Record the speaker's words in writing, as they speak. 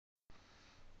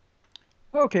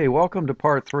Okay, welcome to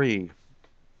part three.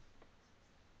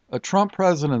 A Trump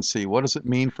presidency, what does it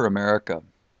mean for America?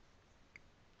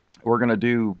 We're going to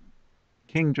do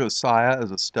King Josiah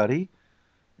as a study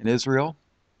in Israel.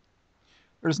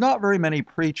 There's not very many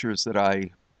preachers that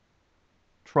I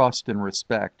trust and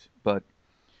respect, but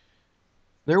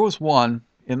there was one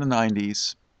in the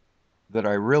 90s that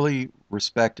I really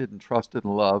respected and trusted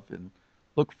and loved and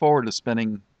look forward to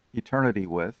spending eternity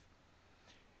with.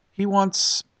 He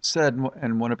once said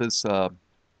in one of his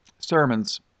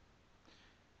sermons,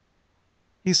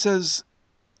 he says,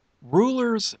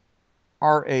 rulers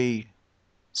are a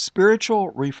spiritual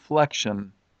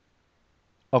reflection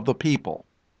of the people.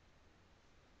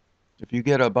 If you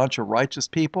get a bunch of righteous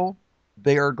people,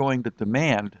 they are going to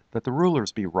demand that the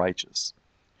rulers be righteous.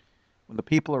 When the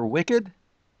people are wicked,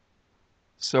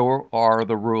 so are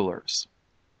the rulers.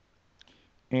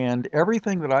 And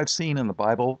everything that I've seen in the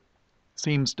Bible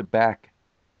seems to back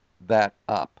that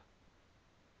up.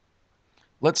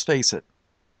 Let's face it,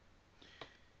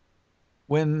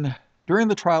 when during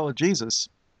the trial of Jesus,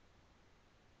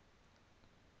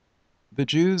 the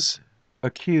Jews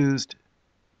accused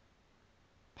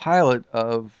Pilate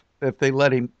of if they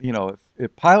let him,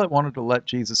 if Pilate wanted to let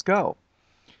Jesus go,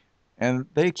 and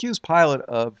they accused Pilate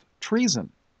of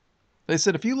treason. They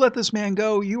said, if you let this man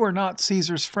go, you are not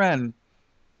Caesar's friend.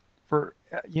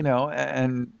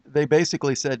 And they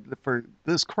basically said, for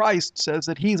this Christ says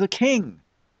that he's a king.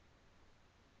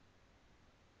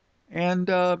 And,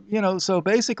 so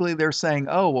basically they're saying,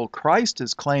 oh, well, Christ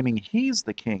is claiming he's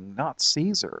the king, not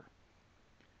Caesar.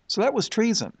 So that was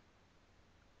treason.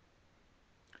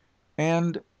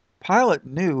 And Pilate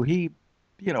knew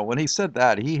when he said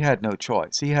that, he had no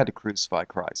choice. He had to crucify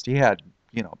Christ. He had,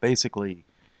 basically,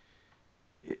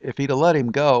 if he'd have let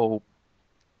him go,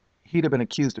 he'd have been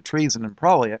accused of treason and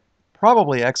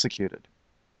probably executed.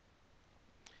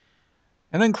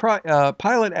 And then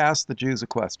Pilate asked the Jews a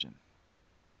question.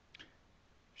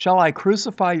 Shall I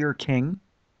crucify your king?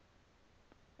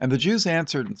 And the Jews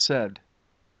answered and said,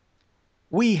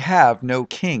 we have no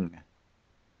king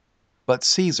but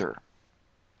Caesar.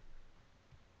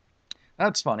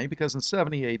 That's funny because in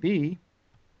 70 AD,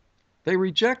 they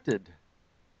rejected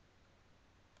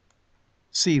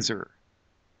Caesar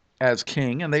as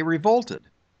king and they revolted.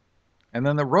 And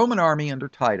then the Roman army under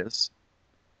Titus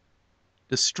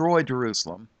destroyed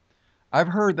Jerusalem. I've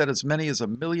heard that as many as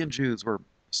 1 million Jews were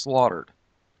slaughtered.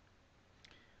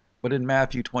 But in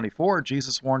Matthew 24,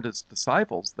 Jesus warned his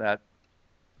disciples that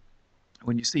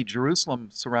when you see Jerusalem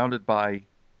surrounded by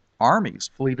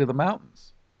armies, flee to the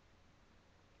mountains.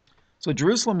 So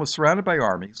Jerusalem was surrounded by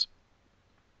armies.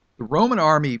 The Roman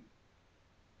army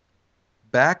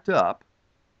backed up,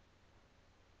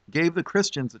 gave the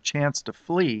Christians a chance to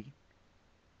flee,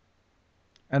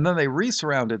 and then they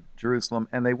re-surrounded Jerusalem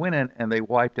and they went in and they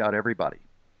wiped out everybody.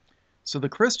 So the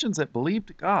Christians that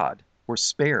believed God were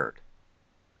spared.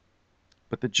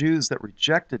 But the Jews that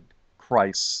rejected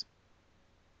Christ's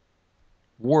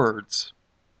words,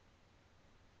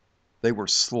 they were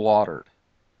slaughtered.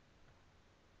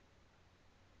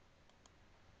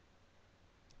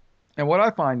 And what I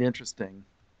find interesting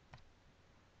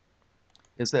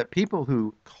is that people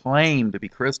who claim to be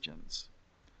Christians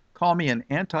call me an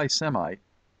anti-Semite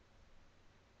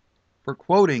for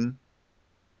quoting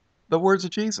the words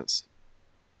of Jesus.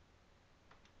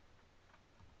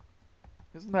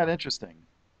 Isn't that interesting?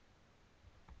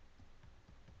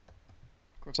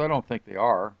 Of course, I don't think they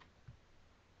are.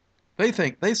 They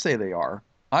say they are.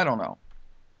 I don't know.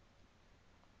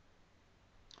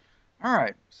 All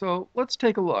right, so let's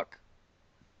take a look.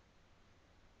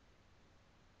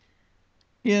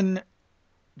 In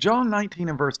John 19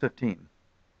 and verse 15,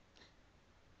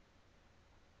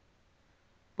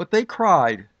 but they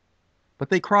cried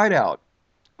out,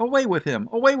 away with him,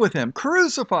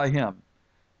 crucify him.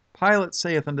 Pilate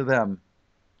saith unto them,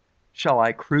 shall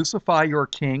I crucify your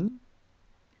king?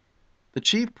 The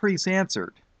chief priests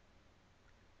answered,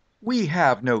 we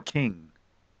have no king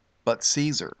but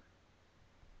Caesar.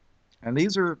 And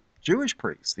these are Jewish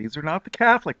priests. These are not the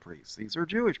Catholic priests. These are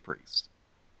Jewish priests.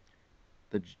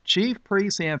 The chief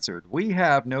priests answered, we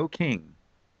have no king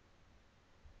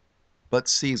but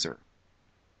Caesar.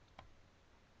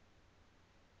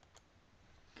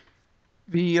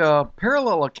 The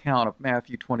parallel account of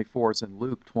Matthew 24 is in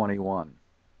Luke 21.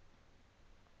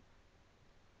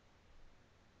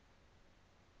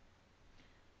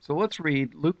 So let's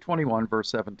read Luke 21, verse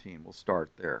 17. We'll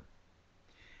start there.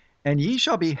 And ye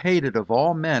shall be hated of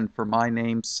all men for my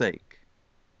name's sake.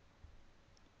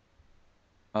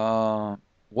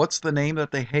 What's the name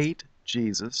that they hate?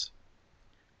 Jesus.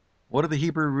 What are the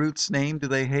Hebrew roots name do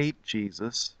they hate?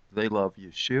 Jesus. They love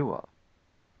Yeshua.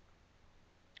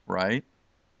 right?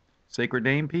 Sacred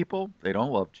name people, they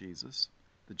don't love Jesus.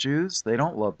 The Jews, they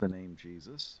don't love the name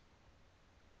Jesus.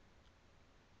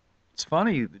 It's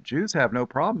funny, the Jews have no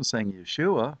problem saying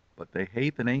Yeshua, but they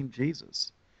hate the name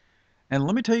Jesus. And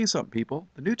let me tell you something, people.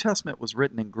 The New Testament was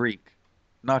written in Greek,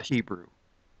 not Hebrew.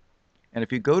 And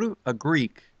if you go to a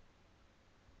Greek,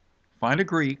 find a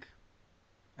Greek,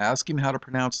 ask him how to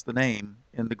pronounce the name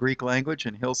in the Greek language,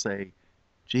 and he'll say,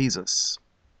 Jesus.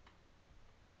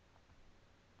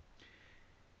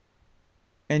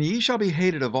 And ye shall be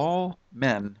hated of all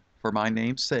men for my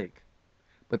name's sake,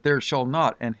 but there shall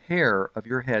not an hair of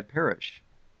your head perish.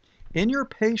 In your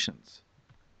patience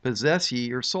possess ye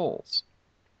your souls.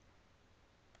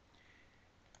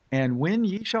 And when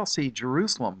ye shall see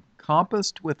Jerusalem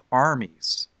compassed with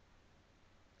armies,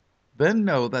 then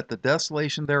know that the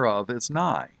desolation thereof is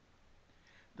nigh.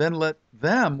 Then let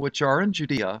them which are in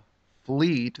Judea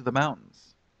flee to the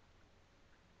mountains.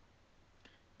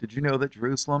 Did you know that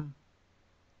Jerusalem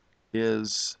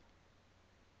is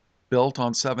built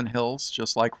on 7 hills,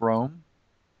 just like Rome?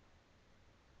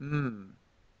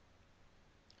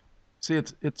 See,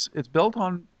 it's built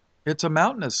on, it's a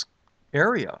mountainous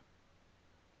area,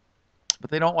 but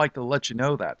they don't like to let you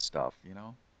know that stuff, you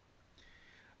know.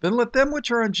 Then let them which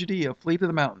are in Judea flee to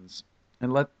the mountains,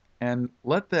 and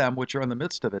let them which are in the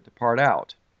midst of it depart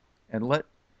out, and let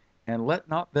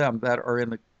not them that are in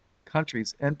the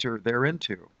countries enter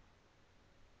thereinto.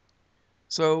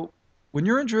 So when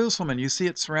you're in Jerusalem and you see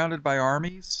it surrounded by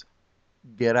armies,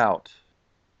 get out.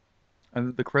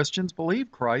 And the Christians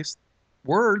believed Christ's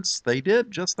words. They did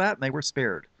just that, and they were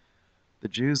spared. The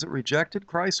Jews that rejected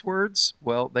Christ's words,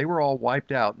 well, they were all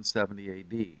wiped out in 70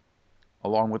 AD,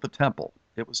 along with the temple.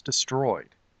 It was destroyed.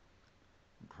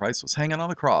 When Christ was hanging on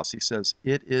the cross, he says,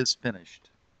 "It is finished."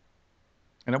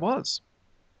 And it was.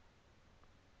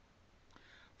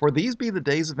 For these be the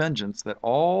days of vengeance, that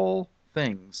all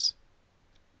things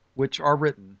which are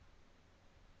written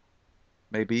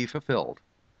may be fulfilled.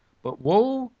 But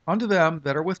woe unto them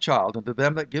that are with child, and to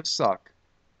them that give suck,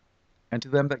 and to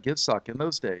them that give suck in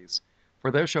those days,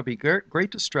 for there shall be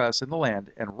great distress in the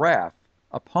land, and wrath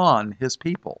upon his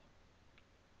people.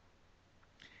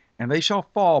 And they shall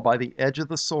fall by the edge of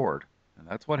the sword. And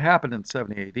that's what happened in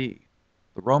 70 AD.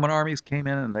 The Roman armies came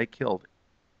in and they killed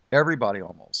everybody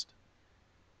almost.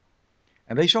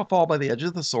 And they shall fall by the edge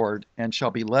of the sword, and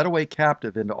shall be led away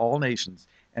captive into all nations.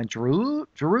 And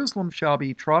Jerusalem shall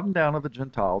be trodden down of the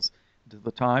Gentiles, until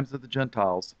the times of the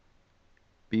Gentiles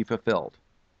be fulfilled.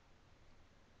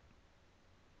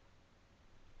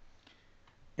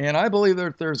 And I believe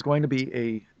that there's going to be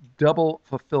a double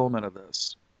fulfillment of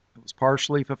this. It was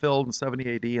partially fulfilled in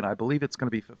 70 AD, and I believe it's going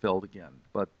to be fulfilled again.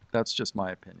 But that's just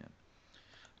my opinion.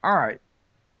 All right.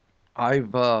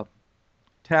 I've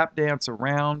tap danced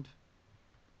around.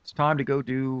 It's time to go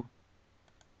do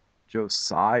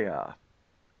Josiah.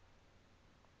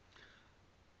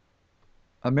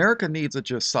 America needs a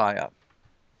Josiah.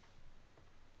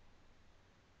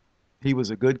 He was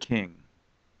a good king,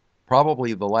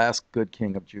 probably the last good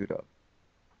king of Judah.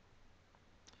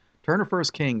 Turn to 1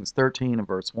 Kings 13 and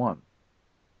verse 1.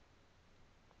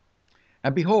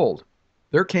 And behold,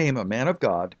 there came a man of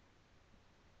God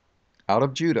out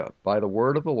of Judah by the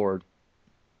word of the Lord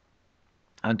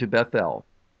unto Bethel.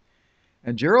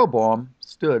 And Jeroboam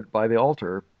stood by the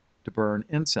altar to burn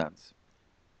incense.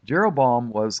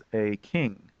 Jeroboam was a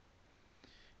king.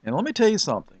 And let me tell you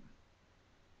something.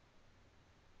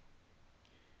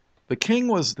 The king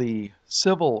was the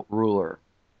civil ruler.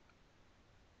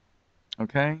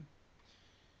 Okay?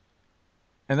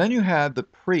 And then you had the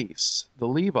priests, the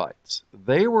Levites.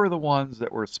 They were the ones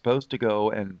that were supposed to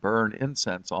go and burn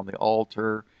incense on the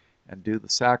altar and do the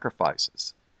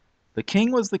sacrifices. The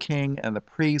king was the king and the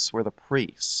priests were the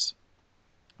priests.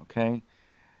 Okay?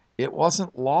 It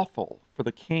wasn't lawful for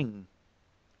the king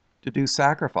to do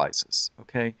sacrifices.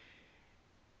 Okay?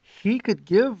 He could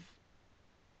give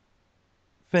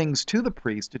things to the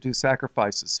priest to do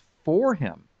sacrifices for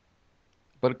him.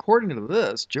 But according to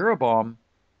this, Jeroboam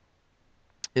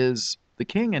is the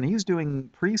king and he's doing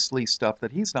priestly stuff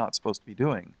that he's not supposed to be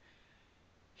doing.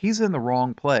 He's in the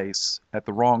wrong place at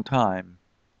the wrong time,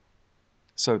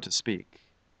 so to speak.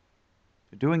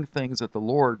 Doing things that the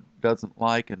Lord doesn't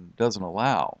like and doesn't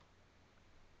allow.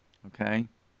 Okay?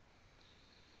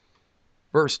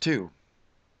 Verse 2.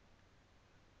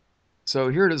 So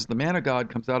here it is, the man of God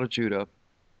comes out of Judah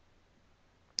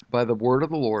by the word of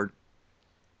the Lord,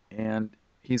 and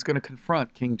he's going to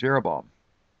confront King Jeroboam.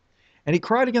 And he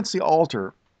cried against the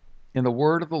altar in the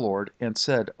word of the Lord, and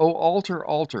said, O altar,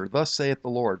 altar, thus saith the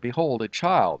Lord, behold, a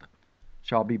child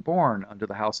shall be born unto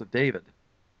the house of David,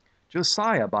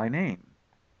 Josiah by name.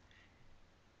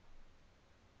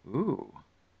 Ooh.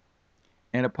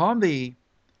 And upon thee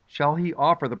shall he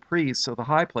offer the priests of the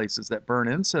high places that burn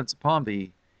incense upon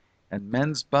thee, and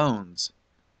men's bones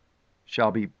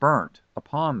shall be burnt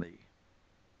upon thee.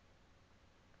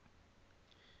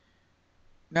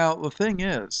 Now, the thing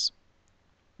is,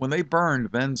 when they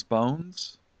burned men's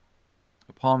bones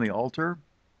upon the altar,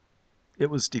 it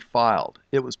was defiled,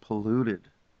 it was polluted.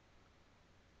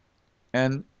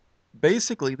 And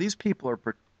basically, these people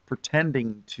are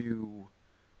pretending to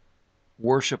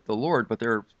worship the Lord, but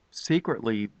they're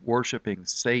secretly worshiping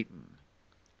Satan,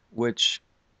 which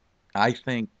I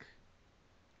think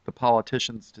the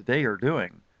politicians today are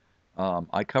doing.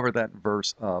 I covered that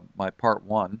in my part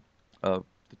one of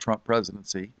the Trump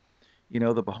presidency. You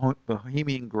know, the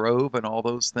Bohemian Grove and all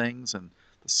those things, and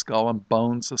the Skull and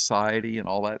Bone Society and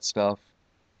all that stuff.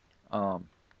 Um,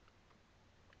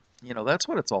 that's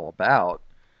what it's all about.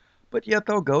 But yet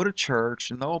they'll go to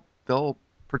church and they'll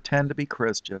pretend to be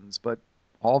Christians, but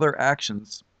all their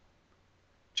actions,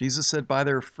 Jesus said, by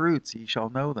their fruits ye shall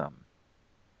know them.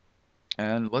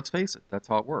 And let's face it, that's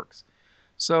how it works.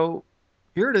 So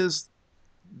here it is.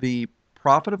 The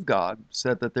prophet of God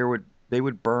said that they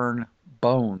would burn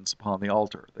bones upon the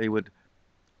altar. They would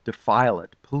defile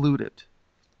it, pollute it.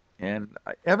 And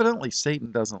evidently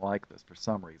Satan doesn't like this for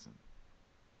some reason.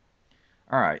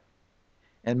 All right.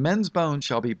 And men's bones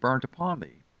shall be burnt upon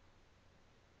thee.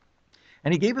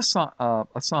 And he gave a sign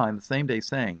the same day,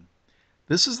 saying,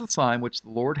 This is the sign which the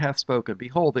Lord hath spoken.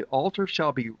 Behold, the altar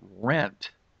shall be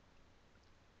rent.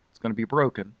 It's going to be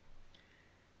broken.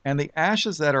 And the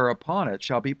ashes that are upon it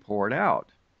shall be poured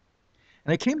out.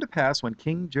 And it came to pass, when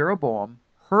King Jeroboam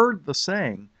heard the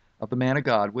saying of the man of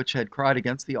God, which had cried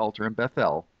against the altar in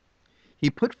Bethel, he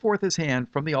put forth his hand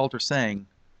from the altar, saying,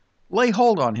 Lay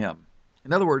hold on him.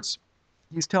 In other words,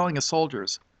 he's telling his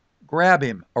soldiers, grab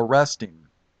him, arrest him,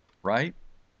 right?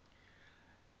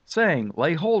 Saying,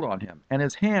 Lay hold on him. And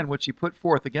his hand which he put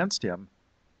forth against him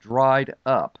dried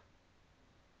up,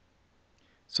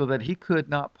 so that he could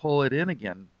not pull it in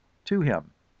again to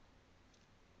him.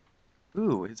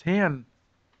 Ooh, his hand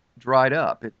dried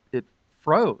up. It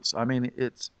froze. I mean,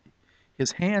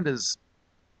 his hand is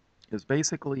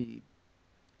basically,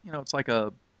 it's like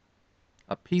a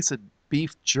piece of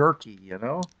beef jerky,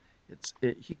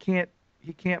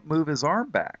 he can't move his arm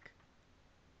back.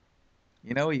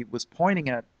 He was pointing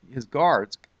at his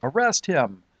guards, arrest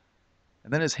him.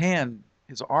 And then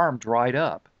his arm dried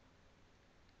up.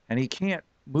 And he can't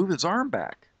move his arm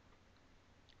back.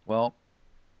 Well,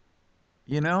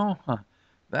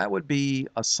 that would be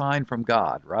a sign from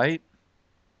God, right?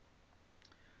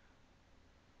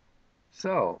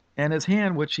 So, and his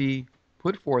hand which he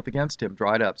put forth against him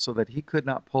dried up, so that he could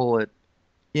not pull it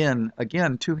in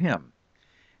again to him.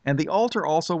 And the altar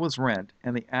also was rent,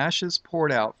 and the ashes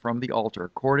poured out from the altar,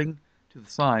 according to the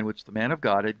sign which the man of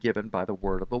God had given by the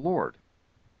word of the Lord.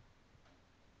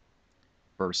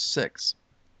 Verse 6.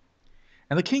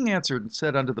 And the king answered and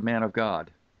said unto the man of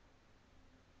God,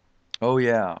 Oh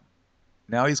yeah,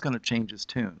 now he's going to change his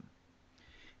tune.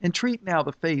 Entreat now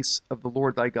the face of the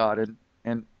Lord thy God,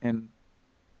 and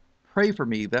pray for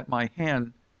me that my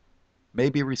hand may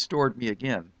be restored me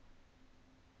again.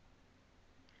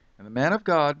 And the man of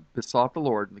God besought the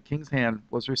Lord, and the king's hand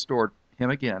was restored him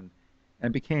again,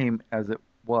 and became as it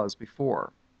was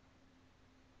before.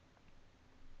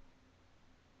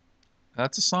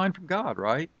 That's a sign from God,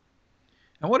 right?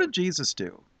 And what did Jesus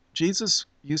do? Jesus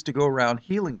used to go around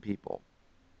healing people.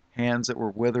 Hands that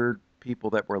were withered, people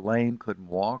that were lame, couldn't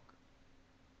walk.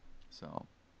 So,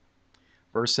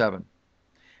 verse 7.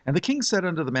 And the king said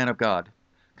unto the man of God,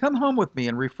 Come home with me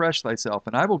and refresh thyself,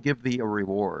 and I will give thee a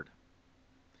reward.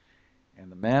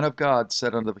 And the man of God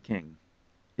said unto the king,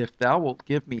 If thou wilt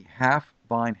give me half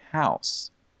thine house,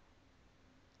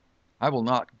 I will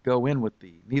not go in with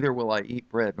thee, neither will I eat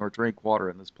bread nor drink water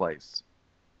in this place.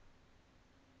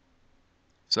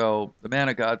 So the man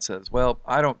of God says, Well,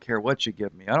 I don't care what you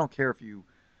give me. I don't care if you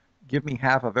give me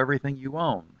half of everything you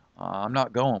own. I'm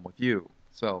not going with you.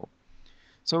 So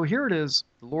here it is.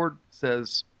 The Lord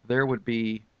says there would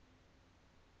be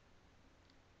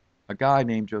a guy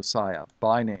named Josiah,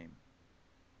 by name.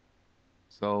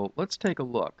 So let's take a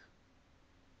look.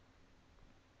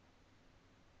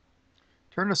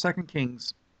 Turn to 2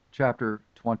 Kings chapter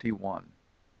 21.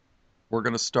 We're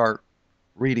going to start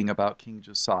reading about King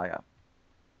Josiah,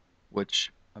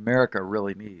 which America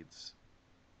really needs.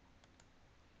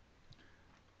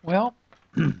 Well,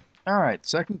 all right,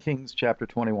 2 Kings chapter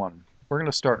 21. We're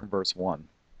going to start in verse 1.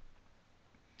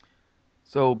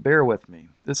 So bear with me.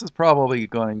 This is probably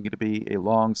going to be a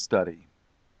long study.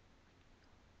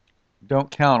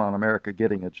 Don't count on America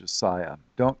getting a Josiah.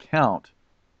 Don't count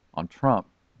on Trump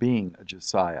being a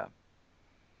Josiah.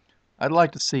 I'd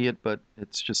like to see it, but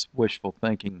it's just wishful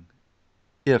thinking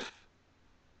if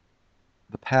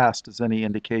the past is any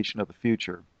indication of the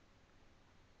future.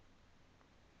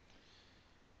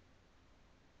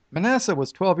 Manasseh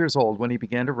was 12 years old when he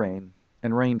began to reign,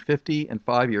 and reigned 50 and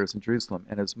 5 years in Jerusalem,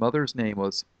 and his mother's name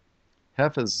was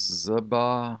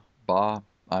Hephzibah,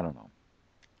 I don't know.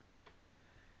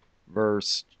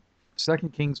 Verse 2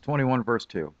 Kings 21, verse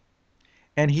 2.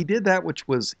 And he did that which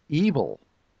was evil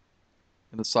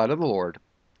in the sight of the Lord,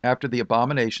 after the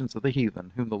abominations of the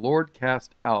heathen, whom the Lord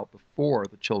cast out before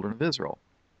the children of Israel.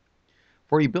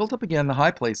 For he built up again the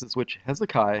high places which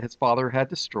Hezekiah his father had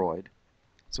destroyed.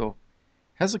 So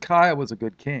Hezekiah was a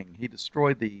good king. He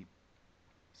destroyed the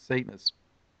Satanists,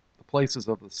 the places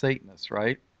of the Satanists,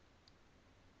 right?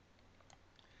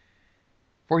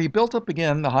 For he built up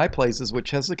again the high places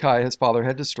which Hezekiah his father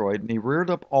had destroyed, and he reared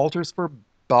up altars for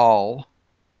Baal,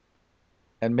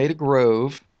 and made a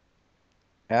grove,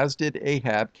 as did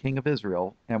Ahab king of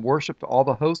Israel, and worshipped all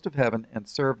the host of heaven, and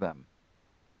served them.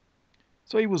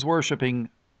 So he was worshiping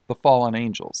the fallen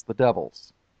angels, the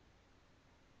devils.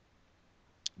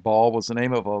 Baal was the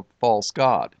name of a false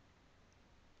god.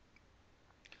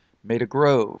 Made a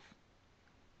grove.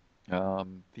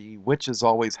 The witches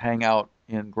always hang out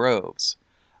in groves.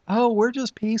 Oh, we're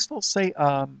just peaceful, say,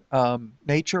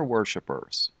 nature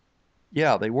worshipers.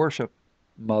 Yeah, they worship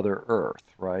Mother Earth,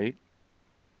 right?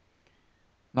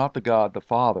 Not the God, the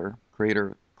Father,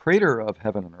 creator of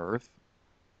heaven and earth.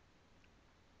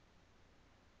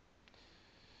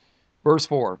 Verse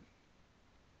 4.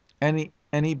 And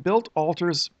he built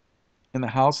altars in the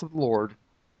house of the Lord,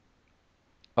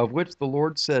 of which the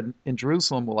Lord said, in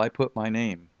Jerusalem will I put my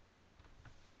name.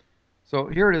 So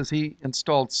here it is, he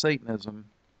installed Satanism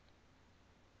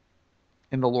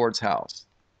in the Lord's house.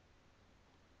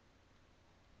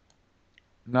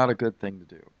 Not a good thing to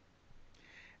do.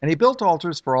 And he built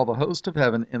altars for all the host of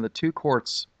heaven in the two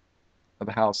courts of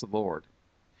the house of the Lord.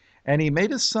 And he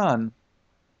made his son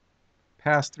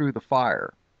pass through the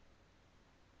fire.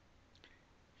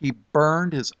 He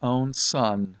burned his own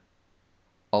son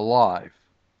alive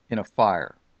in a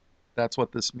fire. That's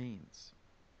what this means.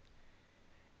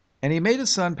 And he made his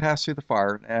son pass through the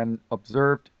fire, and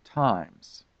observed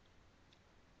times,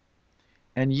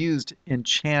 and used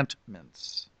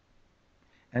enchantments,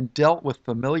 and dealt with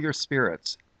familiar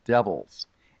spirits, devils,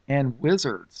 and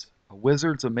wizards. A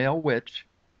wizard's a male witch.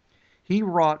 He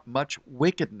wrought much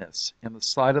wickedness in the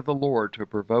sight of the Lord to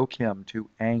provoke him to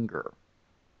anger.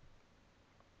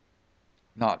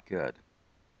 Not good.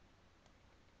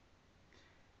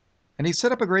 And he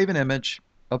set up a graven image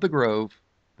of the grove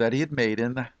that he had made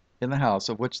in the house,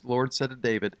 of which the Lord said to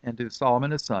David and to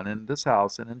Solomon his son, in this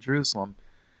house and in Jerusalem,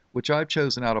 which I have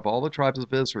chosen out of all the tribes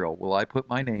of Israel, will I put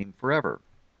my name forever.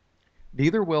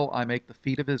 Neither will I make the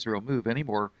feet of Israel move any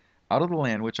more out of the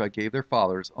land which I gave their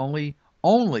fathers, only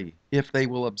if they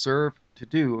will observe to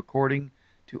do according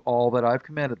to all that I've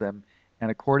commanded them, and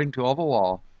according to all the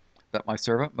law that my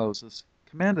servant Moses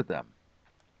commanded them,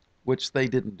 which they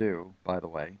didn't do, by the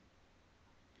way.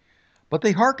 But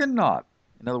they hearkened not.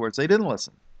 In other words, they didn't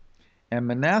listen. And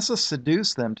Manasseh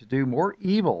seduced them to do more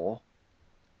evil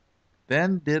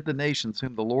than did the nations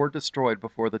whom the Lord destroyed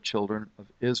before the children of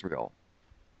Israel.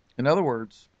 In other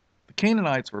words, the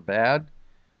Canaanites were bad,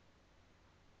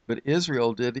 but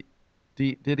Israel did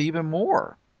even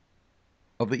more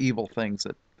of the evil things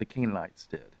that the Canaanites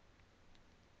did.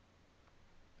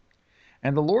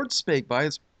 And the Lord spake by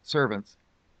his servants,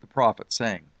 the prophets,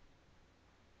 saying,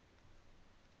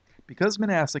 because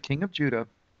Manasseh king of Judah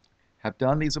have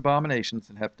done these abominations,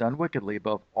 and have done wickedly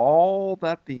above all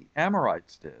that the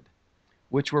Amorites did,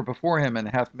 which were before him, and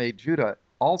hath made Judah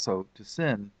also to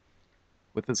sin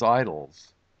with his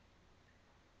idols.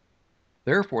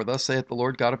 Therefore thus saith the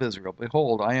Lord God of Israel,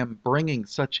 behold, I am bringing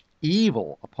such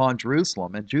evil upon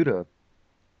Jerusalem and Judah,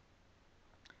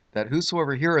 that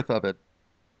whosoever heareth of it,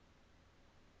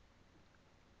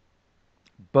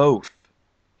 both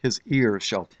his ears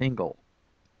shall tingle.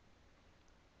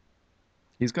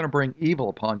 He's going to bring evil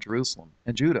upon Jerusalem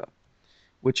and Judah,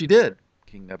 which he did,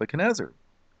 King Nebuchadnezzar,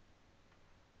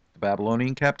 the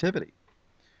Babylonian captivity,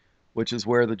 which is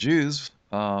where the Jews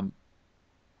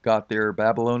got their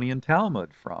Babylonian Talmud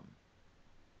from.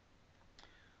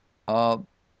 The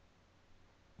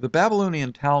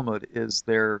Babylonian Talmud is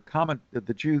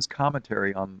the Jews'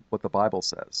 commentary on what the Bible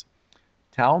says.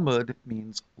 Talmud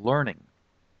means learning.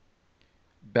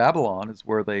 Babylon is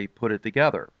where they put it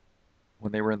together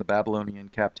when they were in the Babylonian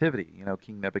captivity,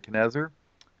 King Nebuchadnezzar.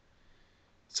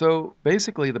 So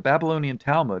basically, the Babylonian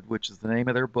Talmud, which is the name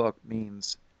of their book,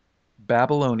 means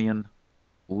Babylonian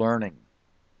learning.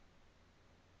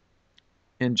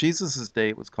 In Jesus' day,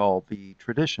 it was called the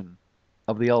tradition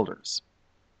of the elders,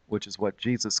 which is what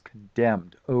Jesus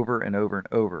condemned over and over and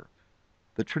over.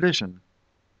 The tradition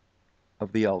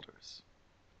of the elders.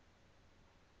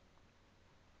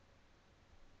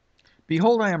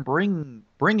 Behold, I am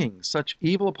bringing such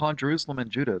evil upon Jerusalem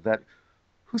and Judah that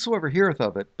whosoever heareth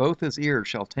of it, both his ears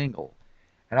shall tingle.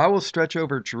 And I will stretch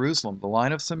over Jerusalem the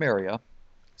line of Samaria.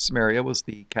 Samaria was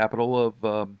the capital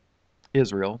of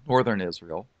Israel, northern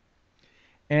Israel,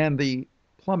 and the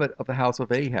plummet of the house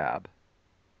of Ahab.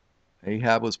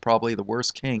 Ahab was probably the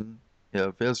worst king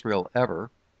of Israel ever.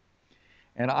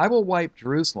 And I will wipe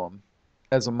Jerusalem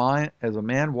as a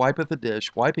man wipeth a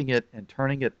dish, wiping it and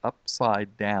turning it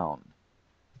upside down.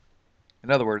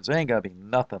 In other words, there ain't going to be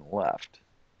nothing left.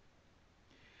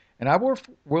 And I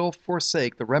will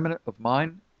forsake the remnant of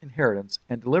mine inheritance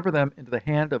and deliver them into the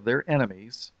hand of their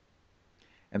enemies,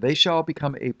 and they shall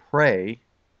become a prey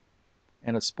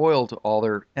and a spoil to all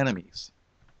their enemies.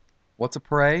 What's a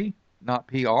prey? Not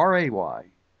P-R-A-Y,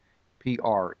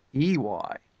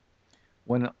 P-R-E-Y.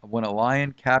 When a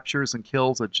lion captures and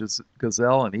kills a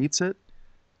gazelle and eats it,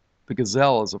 the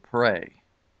gazelle is a prey.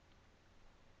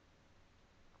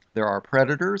 There are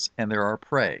predators and there are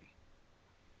prey.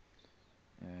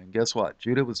 And guess what?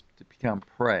 Judah was to become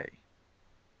prey.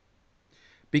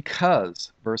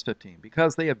 Because, verse 15,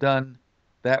 because they have done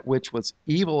that which was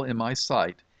evil in my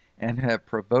sight, and have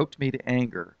provoked me to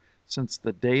anger, since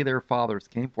the day their fathers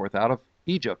came forth out of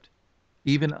Egypt,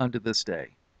 even unto this day.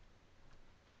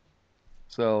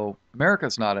 So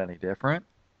America's not any different.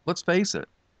 Let's face it.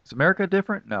 Is America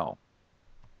different? No.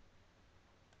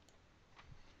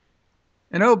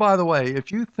 And oh, by the way,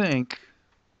 if you think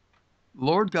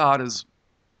Lord God is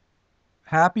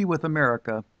happy with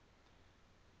America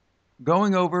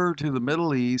going over to the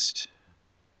Middle East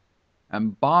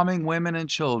and bombing women and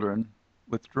children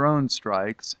with drone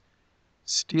strikes,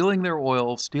 stealing their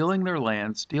oil, stealing their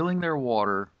land, stealing their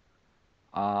water,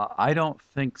 I don't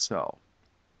think so.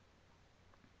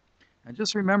 And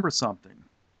just remember something.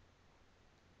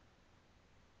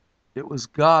 It was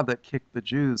God that kicked the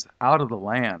Jews out of the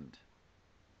land.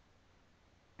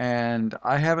 And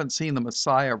I haven't seen the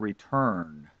Messiah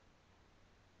return.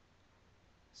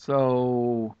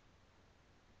 So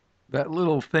that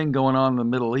little thing going on in the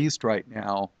Middle East right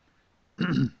now,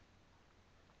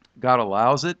 God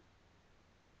allows it,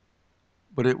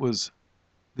 but it was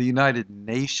the United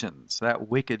Nations, that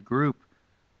wicked group,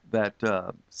 that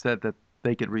said that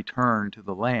they could return to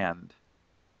the land.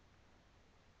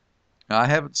 Now, I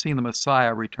haven't seen the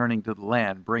Messiah returning to the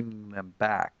land, bringing them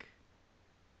back.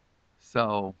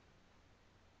 So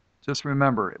just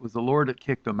remember, it was the Lord that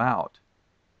kicked them out.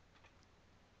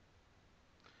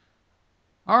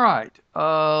 All right,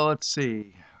 let's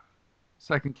see.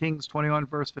 2 Kings 21,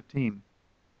 verse 15.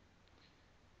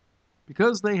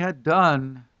 Because they had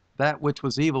done that which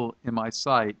was evil in my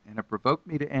sight, and have provoked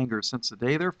me to anger since the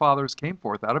day their fathers came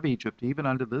forth out of Egypt, even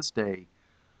unto this day.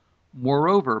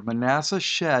 Moreover, Manasseh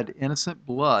shed innocent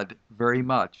blood very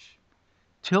much,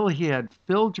 till he had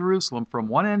filled Jerusalem from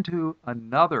one end to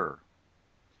another.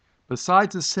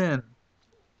 Besides the sin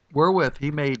wherewith he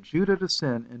made Judah to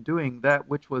sin in doing that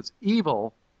which was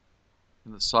evil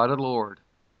in the sight of the Lord.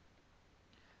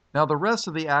 Now the rest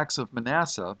of the acts of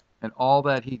Manasseh, and all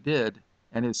that he did,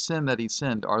 and his sin that he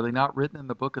sinned, are they not written in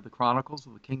the book of the Chronicles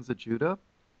of the kings of Judah?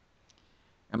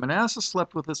 And Manasseh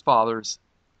slept with his fathers,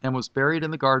 and was buried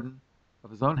in the garden of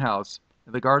his own house,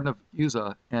 in the garden of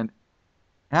Uzzah, and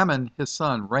Amon his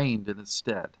son reigned in his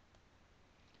stead.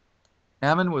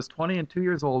 Amon was 22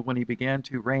 years old when he began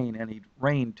to reign, and he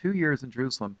reigned 2 years in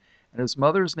Jerusalem. And his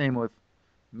mother's name was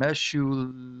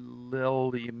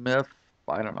Meshulemeth,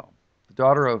 I don't know, the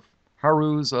daughter of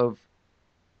Haruz of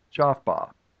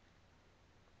Jothbah.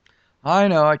 I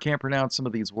know I can't pronounce some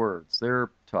of these words. They're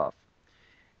tough.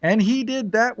 And he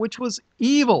did that which was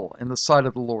evil in the sight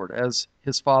of the Lord, as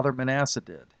his father Manasseh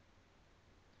did.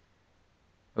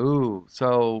 Ooh,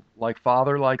 so like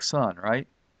father, like son, right?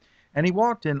 And he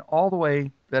walked in all the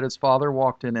way that his father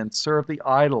walked in, and served the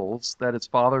idols that his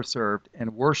father served,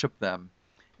 and worshipped them.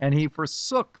 And he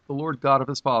forsook the Lord God of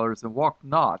his fathers, and walked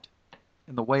not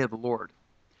in the way of the Lord.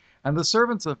 And the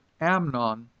servants of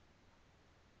Amon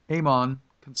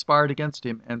conspired against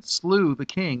him, and slew the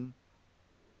king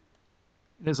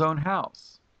in his own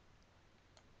house.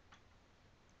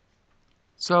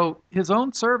 So his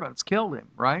own servants killed him,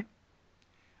 right?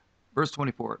 Verse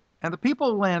 24. And the people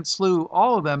of the land slew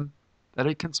all of them that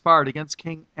had conspired against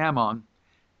King Amon.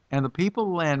 And the people of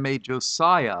the land made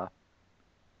Josiah,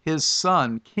 his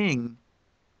son, king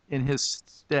in his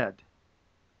stead.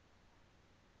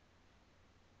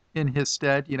 In his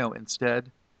stead,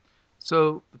 instead.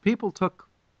 So the people took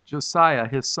Josiah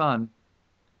his son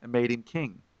and made him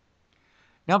king.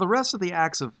 Now the rest of the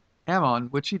acts of Ammon,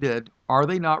 which he did, are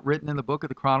they not written in the book of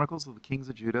the Chronicles of the kings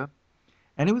of Judah?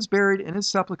 And he was buried in his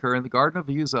sepulchre in the garden of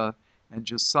Uzzah, and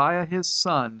Josiah his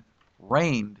son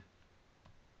reigned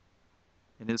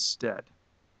in his stead.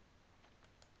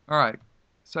 All right,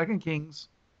 2 Kings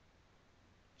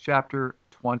chapter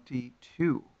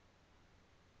 22.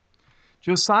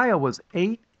 Josiah was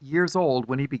 8 years old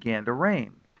when he began to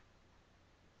reign.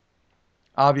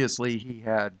 Obviously, he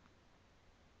had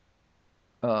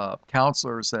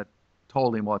counselors that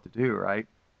told him what to do, right?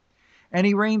 And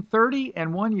he reigned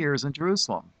 31 years in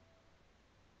Jerusalem.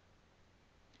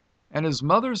 And his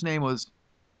mother's name was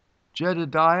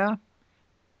Jedidiah,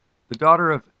 the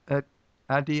daughter of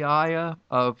Adiah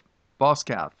of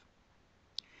Boskath.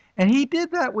 And he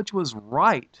did that which was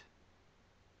right.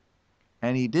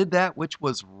 And he did that which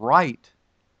was right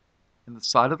in the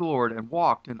sight of the Lord, and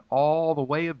walked in all the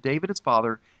way of David his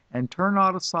father, and turned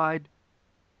not aside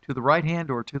to the right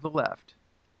hand or to the left.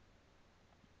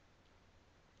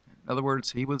 In other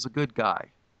words, he was a good guy.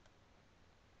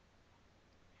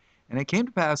 And it came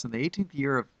to pass in the 18th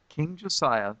year of King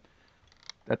Josiah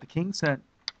that the king sent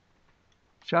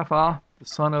Shapha, the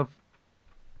son of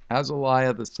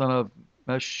Azaliah, the son of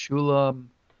Meshullam,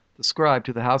 the scribe,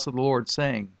 to the house of the Lord,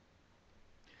 saying,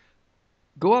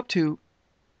 Go up to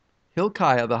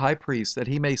Hilkiah the high priest, that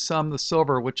he may sum the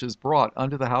silver which is brought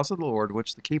unto the house of the Lord,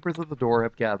 which the keepers of the door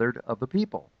have gathered of the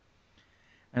people.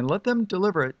 And let them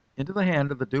deliver it into the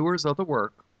hand of the doers of the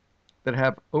work that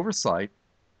have oversight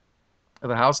of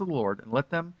the house of the Lord, and let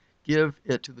them give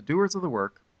it to the doers of the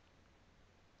work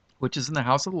which is in the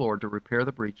house of the Lord, to repair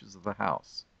the breaches of the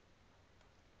house.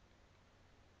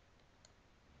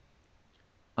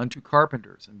 Unto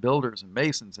carpenters and builders and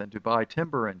masons, and to buy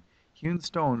timber and hewn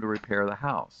stone to repair the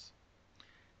house.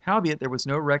 Howbeit there was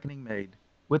no reckoning made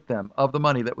with them of the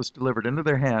money that was delivered into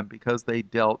their hand, because they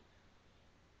dealt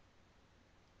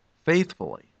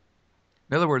faithfully.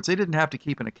 In other words, they didn't have to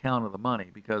keep an account of the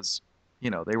money because, they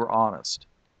were honest.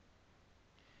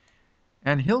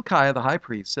 And Hilkiah the high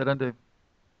priest said unto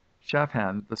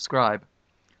Shaphan the scribe,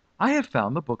 I have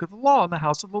found the book of the law in the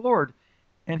house of the Lord.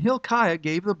 And Hilkiah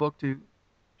gave the book to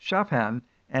Shaphan,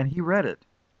 and he read it.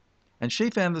 And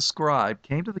Shaphan the scribe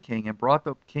came to the king, and brought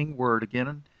the king word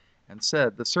again, and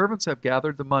said, The servants have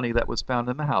gathered the money that was found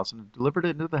in the house, and have delivered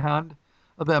it into the hand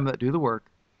of them that do the work,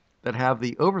 that have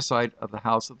the oversight of the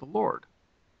house of the Lord.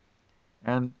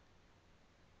 And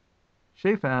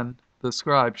Shaphan the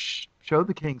scribe showed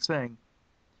the king, saying,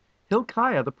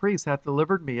 Hilkiah the priest hath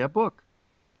delivered me a book.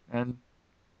 And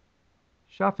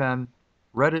Shaphan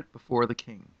read it before the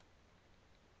king.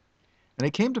 And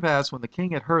it came to pass, when the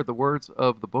king had heard the words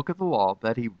of the book of the law,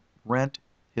 that he rent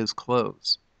his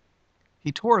clothes.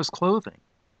 He tore his clothing.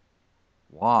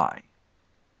 Why?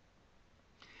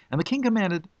 And the king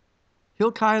commanded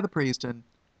Hilkiah the priest, and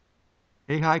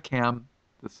Ahikam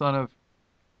the son of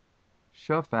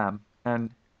Shaphan, and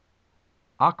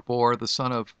Achbor the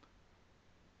son of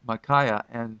Micaiah,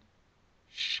 and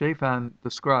Shaphan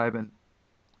the scribe, and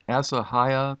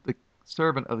Asahiah the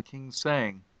servant of the king,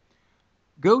 saying,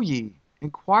 Go ye,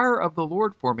 inquire of the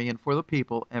Lord for me, and for the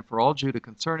people, and for all Judah,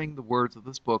 concerning the words of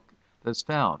this book that is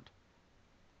found.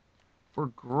 For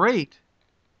great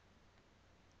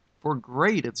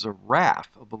is the wrath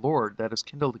of the Lord that is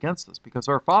kindled against us, because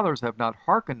our fathers have not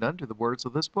hearkened unto the words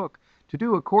of this book, to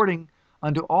do according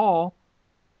unto all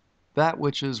that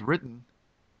which is written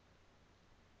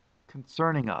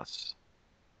concerning us.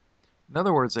 In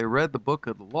other words, they read the book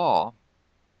of the law,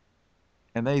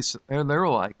 and they're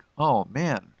like, oh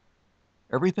man,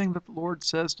 everything that the Lord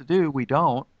says to do, we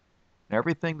don't, and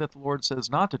everything that the Lord says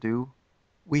not to do,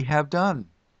 we have done.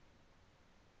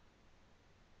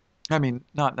 I mean,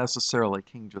 not necessarily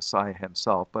King Josiah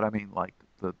himself, but I mean like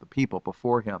the people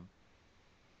before him.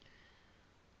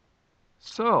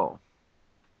 So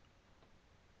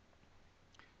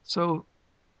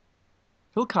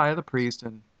Hilkiah the priest,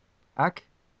 and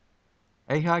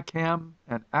Ahikam,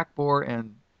 and Achbor,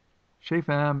 and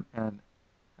Shaphan, and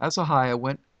Asahiah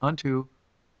went unto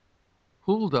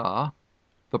Huldah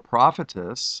the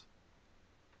prophetess.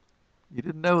 You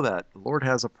didn't know that. The Lord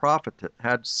has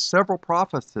had several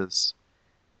prophetess,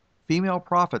 female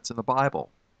prophets in the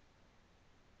Bible.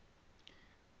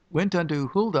 Went unto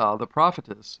Huldah the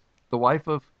prophetess, the wife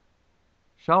of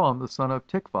Shallum the son of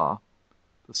Tikvah,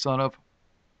 the son of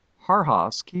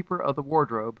Harhas, keeper of the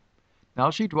wardrobe. Now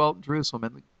she dwelt in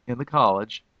Jerusalem in the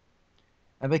college,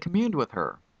 and they communed with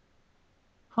her.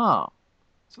 So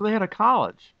they had a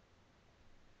college.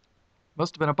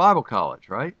 Must have been a Bible college,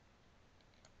 right?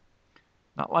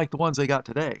 Not like the ones they got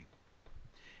today.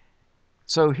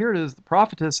 So here it is, the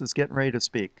prophetess is getting ready to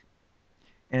speak.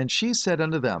 And she said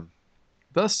unto them,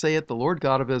 Thus saith the Lord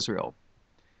God of Israel,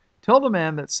 Tell the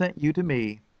man that sent you to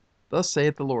me, Thus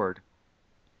saith the Lord,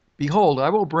 Behold, I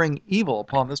will bring evil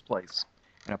upon this place,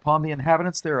 and upon the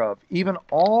inhabitants thereof, even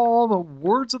all the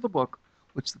words of the book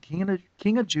which the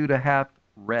king of Judah hath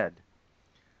read.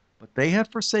 But they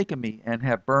have forsaken me, and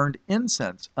have burned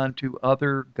incense unto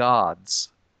other gods,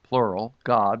 plural,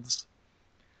 gods,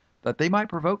 that they might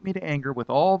provoke me to anger with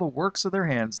all the works of their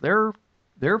hands.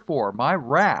 Therefore my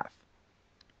wrath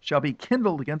shall be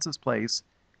kindled against this place,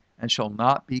 and shall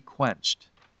not be quenched.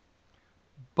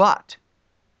 But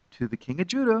to the king of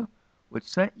Judah, which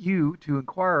sent you to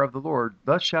inquire of the Lord,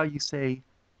 thus shall ye say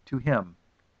to him,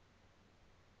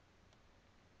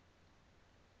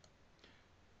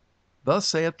 Thus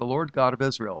saith the Lord God of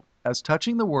Israel, as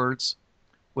touching the words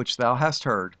which thou hast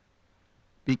heard,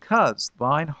 because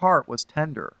thine heart was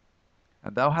tender,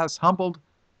 and thou hast humbled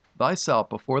thyself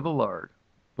before the Lord,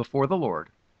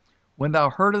 when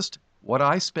thou heardest what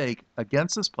I spake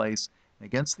against this place and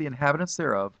against the inhabitants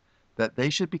thereof, that they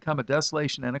should become a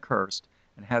desolation and accursed,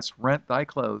 and hast rent thy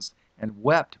clothes, and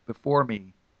wept before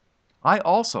me. I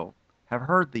also have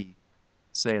heard thee,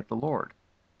 saith the Lord.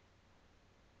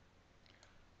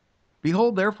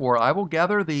 Behold, therefore, I will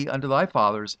gather thee unto thy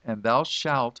fathers, and thou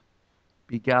shalt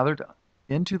be gathered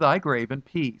into thy grave in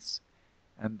peace,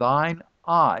 and thine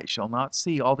eye shall not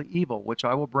see all the evil which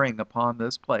I will bring upon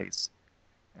this place.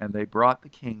 And they brought the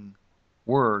king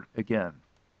word again.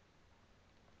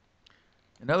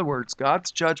 In other words,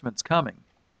 God's judgment's coming,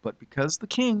 but because the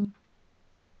king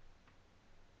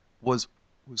was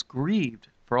grieved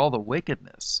for all the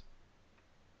wickedness,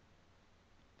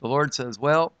 the Lord says,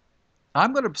 well,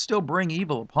 I'm going to still bring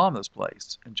evil upon this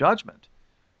place and judgment,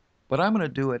 but I'm going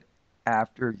to do it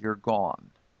after you're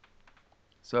gone.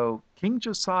 So King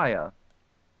Josiah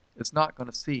is not going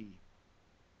to see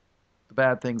the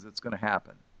bad things that's going to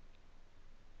happen.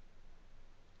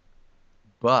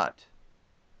 But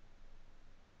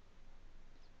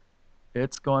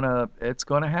it's going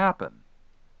to happen.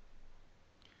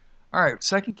 All right,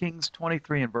 2 Kings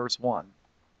 23 and verse 1.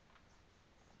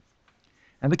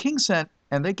 And the king sent,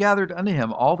 and they gathered unto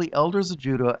him all the elders of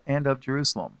Judah and of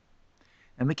Jerusalem.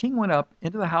 And the king went up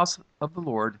into the house of the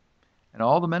Lord, and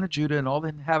all the men of Judah and all the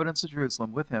inhabitants of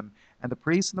Jerusalem with him, and the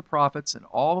priests and the prophets and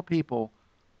all the people,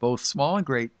 both small and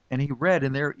great, and he read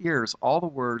in their ears all the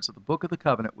words of the book of the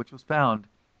covenant which was found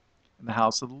in the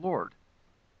house of the Lord.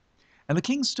 And the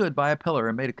king stood by a pillar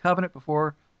and made a covenant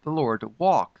before the Lord to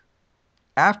walk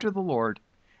after the Lord,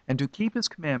 and to keep his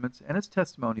commandments and his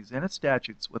testimonies and his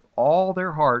statutes with all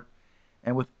their heart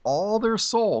and with all their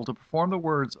soul, to perform the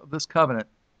words of this covenant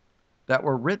that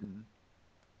were written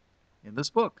in this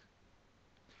book.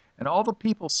 And all the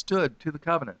people stood to the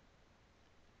covenant.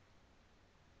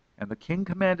 And the king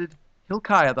commanded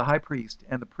Hilkiah the high priest,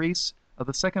 and the priests of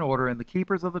the second order, and the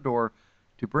keepers of the door,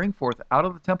 to bring forth out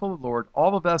of the temple of the Lord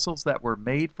all the vessels that were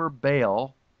made for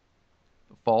Baal,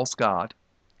 the false god,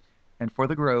 and for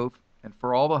the grove, and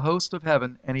for all the host of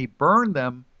heaven. And he burned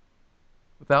them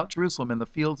without Jerusalem in the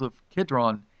fields of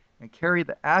Kidron, and carried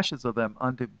the ashes of them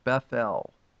unto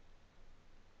Bethel.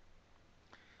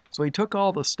 So he took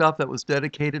all the stuff that was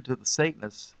dedicated to the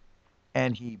Satanists,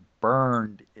 and he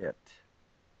burned it.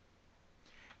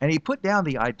 And he put down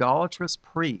the idolatrous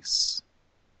priests.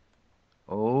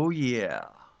 Oh yeah.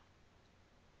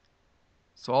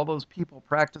 So all those people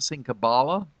practicing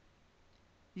Kabbalah,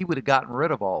 he would have gotten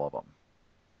rid of all of them.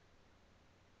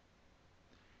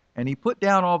 And he put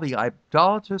down all the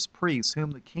idolatrous priests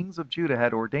whom the kings of Judah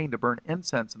had ordained to burn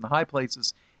incense in the high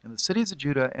places in the cities of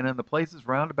Judah and in the places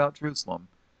round about Jerusalem,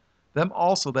 them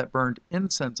also that burned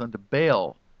incense unto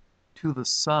Baal, to the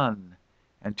sun,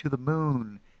 and to the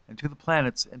moon, and to the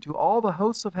planets, and to all the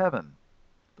hosts of heaven.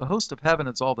 The host of heaven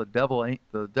is all the devil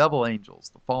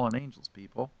angels, the fallen angels,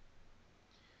 people.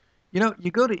 You know,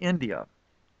 you go to India,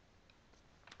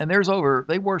 and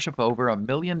they worship over 1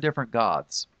 million different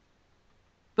gods.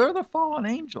 They're the fallen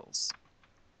angels.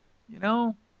 You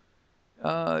know,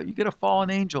 you get a fallen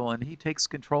angel, and he takes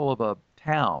control of a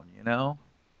town,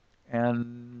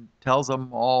 and tells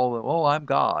them all, oh, I'm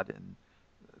God. And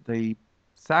they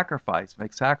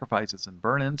make sacrifices, and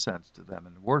burn incense to them,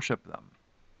 and worship them.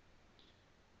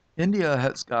 India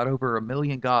has got over 1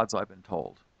 million gods, I've been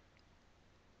told.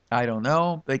 I don't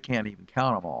know. They can't even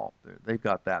count them all. They've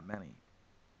got that many.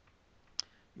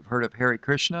 You've heard of Hare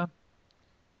Krishna?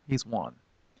 He's one.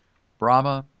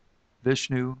 Brahma,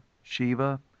 Vishnu,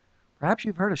 Shiva. Perhaps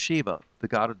you've heard of Shiva, the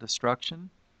god of destruction.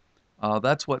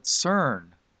 That's what CERN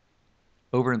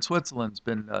over in Switzerland's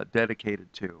been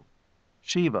dedicated to.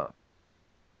 Shiva.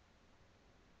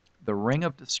 The ring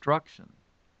of destruction.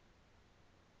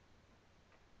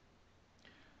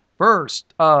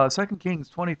 First, 2 Kings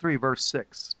 23, verse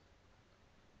 6.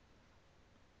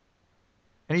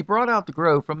 And he brought out the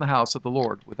grove from the house of the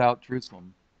Lord without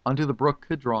Jerusalem unto the brook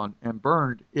Kidron, and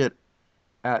burned it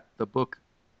at the brook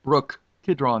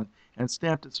Kidron, and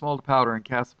stamped it small to powder, and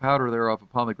cast the powder thereof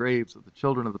upon the graves of the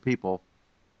children of the people.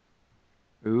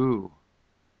 Ooh.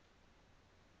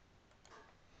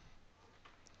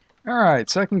 All right,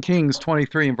 2 Kings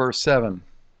 23 and verse 7.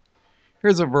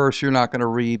 Here's a verse you're not going to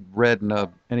read in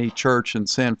any church in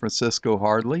San Francisco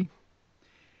hardly.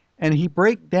 And he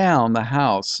brake down the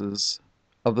houses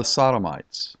of the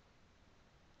Sodomites.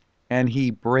 And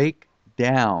he brake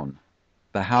down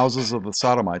the houses of the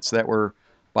Sodomites that were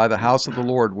by the house of the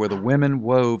Lord, where the women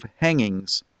wove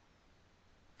hangings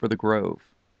for the grove.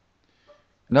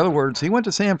 In other words, he went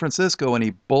to San Francisco and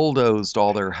he bulldozed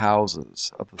all their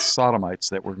houses of the Sodomites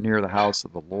that were near the house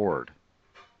of the Lord.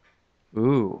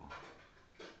 Ooh.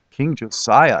 King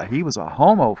Josiah, he was a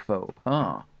homophobe,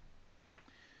 huh?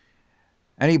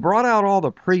 And he brought out all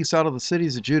the priests out of the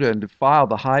cities of Judah and defiled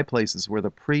the high places where the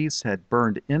priests had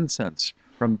burned incense,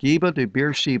 from Geba to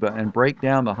Beersheba, and brake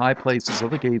down the high places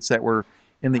of the gates that were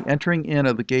in the entering in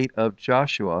of the gate of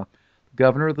Joshua,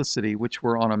 governor of the city, which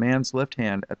were on a man's left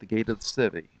hand at the gate of the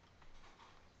city.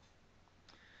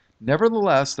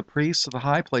 Nevertheless, the priests of the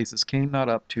high places came not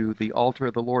up to the altar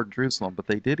of the Lord in Jerusalem, but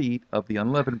they did eat of the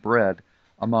unleavened bread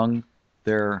among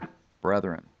their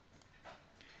brethren.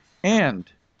 And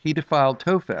he defiled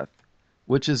Topheth,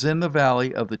 which is in the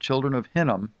valley of the children of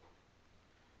Hinnom,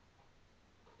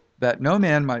 that no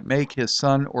man might make his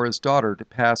son or his daughter to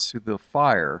pass through the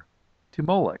fire to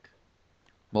Moloch.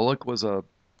 Moloch was a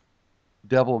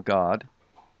devil god,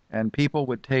 and people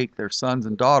would take their sons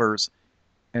and daughters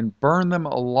and burn them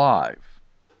alive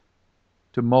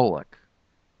to Moloch,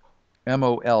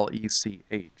 Molech.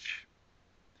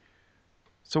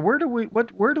 So where do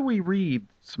we read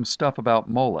some stuff about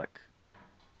Moloch?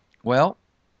 Well,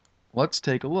 let's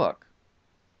take a look.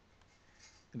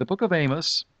 In the book of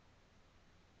Amos,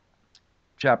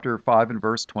 chapter 5 and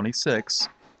verse 26,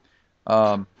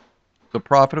 the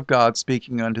prophet of God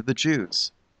speaking unto the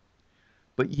Jews.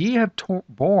 But ye have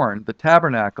borne the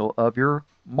tabernacle of your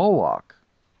Moloch,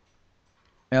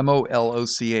 Moloch.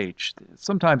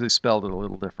 Sometimes they spelled it a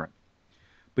little different.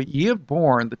 But ye have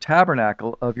borne the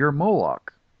tabernacle of your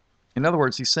Moloch. In other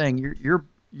words, he's saying you're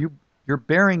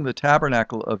bearing the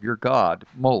tabernacle of your god,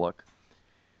 Moloch.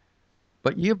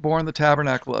 But ye have borne the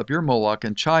tabernacle of your Moloch,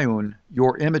 and Chiun,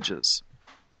 your images,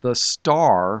 the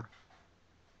star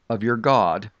of your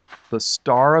god,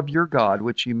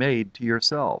 which ye made to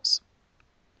yourselves.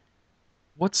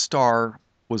 What star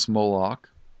was Moloch?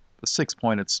 The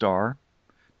six-pointed star.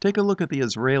 Take a look at the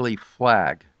Israeli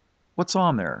flag. What's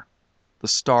on there? The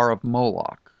star of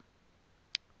Moloch.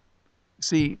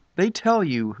 See, they tell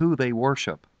you who they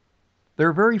worship.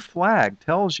 Their very flag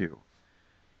tells you.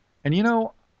 And you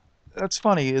know, that's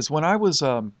funny, is when I was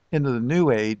into the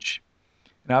New Age,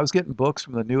 and I was getting books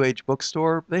from the New Age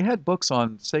bookstore, they had books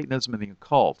on Satanism and the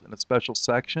occult in a special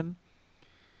section,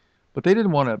 but they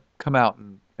didn't want to come out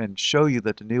and show you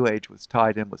that the New Age was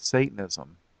tied in with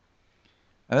Satanism.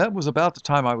 And that was about the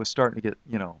time I was starting to get,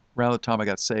 around the time I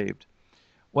got saved.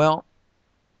 Well,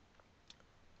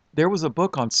 there was a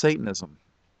book on Satanism,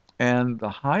 and the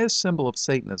highest symbol of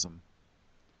Satanism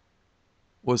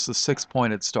was the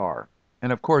six-pointed star.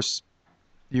 And of course,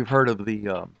 you've heard of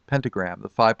the pentagram, the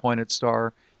five-pointed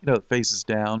star, that faces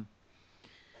down.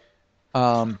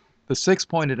 The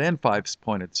six-pointed and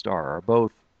five-pointed star are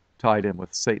both tied in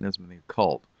with Satanism and the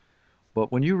occult.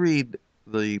 But when you read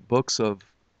the books of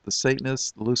the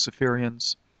Satanists, the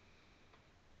Luciferians,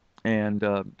 and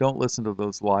don't listen to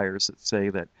those liars that say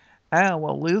that,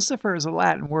 well, Lucifer is a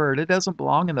Latin word. It doesn't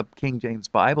belong in the King James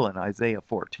Bible in Isaiah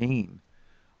 14.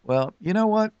 Well, you know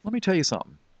what? Let me tell you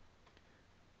something.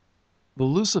 The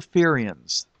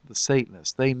Luciferians, the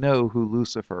Satanists, they know who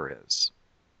Lucifer is.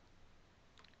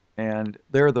 And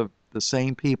they're the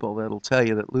same people that'll tell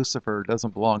you that Lucifer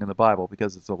doesn't belong in the Bible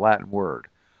because it's a Latin word.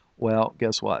 Well,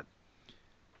 guess what?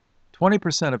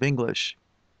 20% of English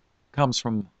comes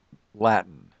from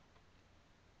Latin.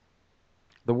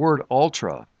 The word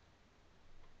ultra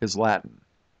is Latin.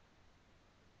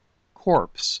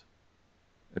 Corpse,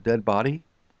 a dead body,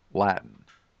 Latin.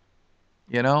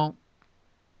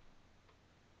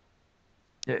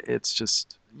 It's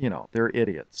just, they're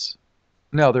idiots.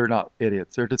 No, they're not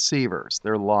idiots. They're deceivers.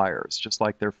 They're liars, just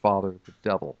like their father, the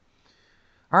devil.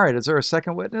 All right, is there a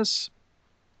second witness?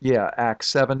 Yeah, Acts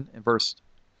 7 and verse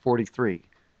 43.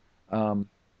 I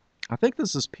think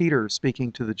this is Peter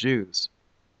speaking to the Jews.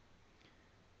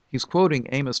 He's quoting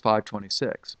Amos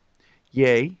 5:26.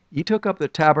 Yea, ye took up the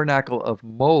tabernacle of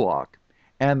Moloch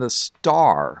and the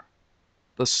star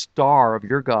of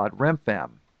your god Remphan.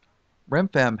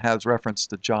 Remphan has reference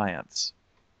to giants,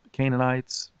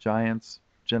 Canaanites, giants,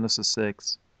 Genesis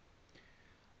 6.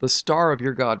 The star of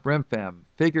your god Remphan,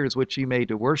 figures which ye made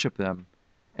to worship them,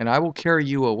 and I will carry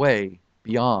you away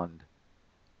beyond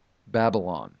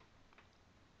Babylon.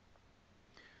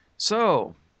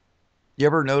 So, you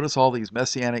ever notice all these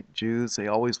Messianic Jews, they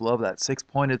always love that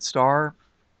six-pointed star?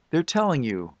 They're telling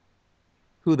you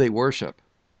who they worship.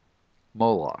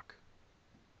 Moloch,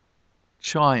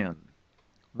 Chion,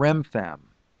 Remphan.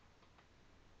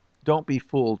 Don't be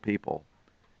fooled, people.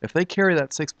 If they carry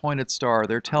that six-pointed star,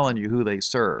 they're telling you who they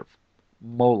serve.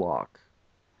 Moloch.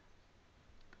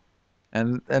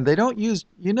 And they don't use,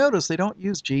 you notice they don't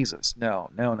use Jesus. No.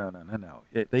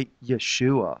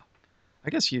 Yeshua. I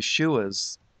guess Yeshua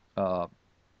is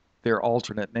their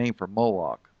alternate name for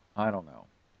Moloch. I don't know.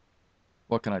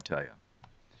 What can I tell you?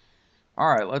 All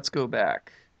right, let's go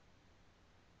back.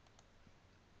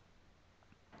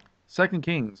 2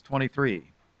 Kings 23,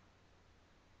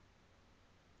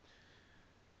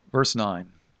 verse 9.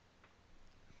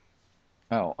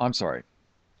 Oh, I'm sorry.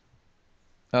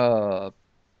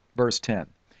 Verse 10.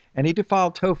 And he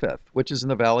defiled Topheth, which is in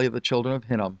the valley of the children of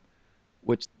Hinnom,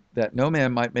 which that no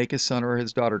man might make his son or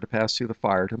his daughter to pass through the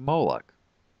fire to Moloch.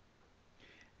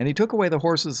 And he took away the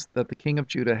horses that the king of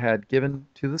Judah had given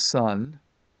to the sun,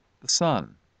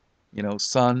 sun,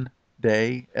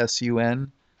 day,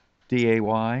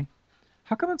 S-U-N-D-A-Y.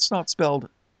 How come it's not spelled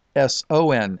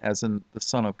S-O-N as in the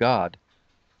Son of God?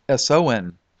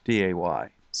 S-O-N-D-A-Y,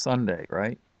 Sunday,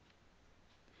 right?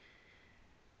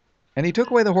 And he took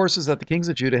away the horses that the kings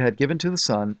of Judah had given to the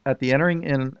sun at the entering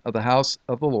in of the house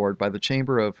of the Lord by the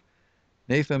chamber of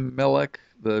Nathan-melech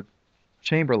the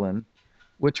chamberlain,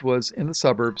 which was in the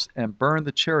suburbs, and burned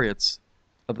the chariots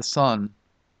of the sun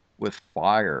with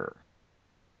fire.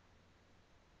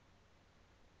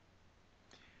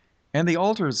 And the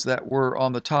altars that were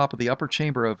on the top of the upper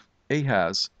chamber of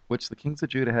Ahaz, which the kings of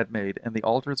Judah had made, and the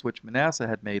altars which Manasseh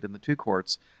had made in the two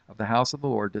courts of the house of the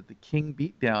Lord, did the king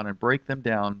beat down and break them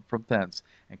down from thence,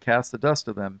 and cast the dust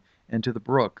of them into the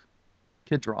brook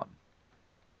Kidron.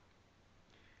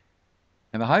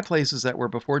 And the high places that were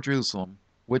before Jerusalem,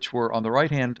 which were on the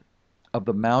right hand of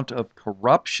the mount of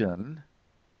corruption,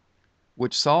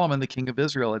 which Solomon the king of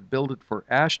Israel had builded for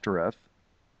Ashtoreth,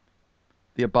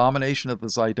 the abomination of the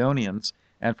Zidonians,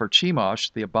 and for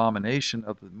Chemosh, the abomination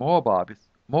of the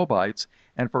Moabites,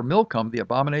 and for Milcom, the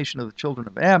abomination of the children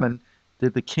of Ammon,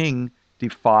 did the king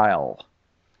defile.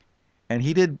 And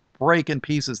he did break in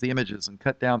pieces the images, and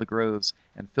cut down the groves,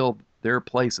 and filled their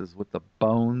places with the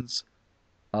bones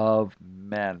of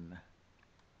men.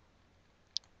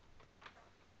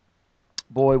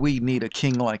 Boy, we need a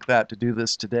king like that to do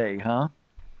this today, huh?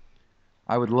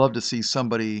 I would love to see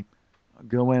somebody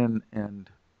go in and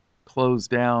close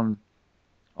down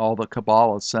all the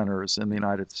Kabbalah centers in the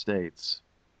United States.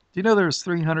 Do you know there's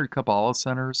 300 Kabbalah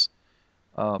centers?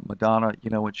 Madonna,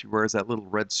 when she wears that little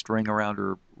red string around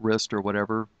her wrist or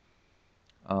whatever,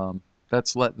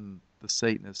 that's letting the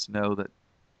Satanists know that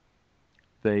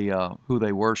they who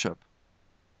they worship.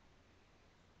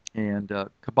 And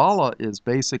Kabbalah is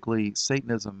basically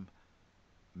Satanism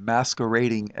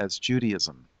masquerading as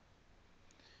Judaism.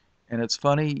 And it's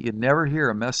funny, you never hear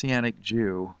a Messianic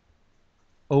Jew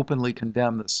openly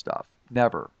condemn this stuff.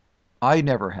 Never. I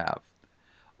never have.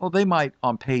 Well, they might,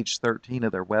 on page 13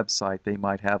 of their website, they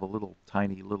might have a little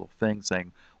tiny little thing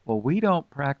saying, well, we don't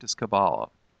practice Kabbalah.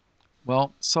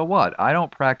 Well, so what? I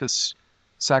don't practice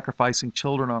sacrificing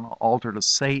children on an altar to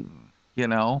Satan,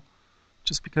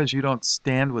 Just because you don't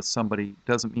stand with somebody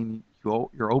doesn't mean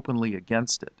you're openly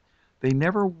against it. They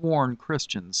never warn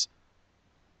Christians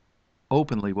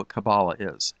openly what Kabbalah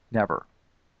is. Never.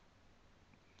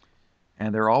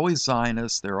 And they're always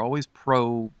Zionists. They're always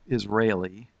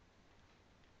pro-Israeli.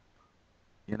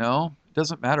 It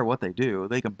doesn't matter what they do.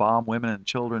 They can bomb women and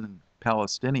children and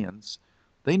Palestinians.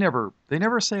 They never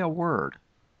say a word.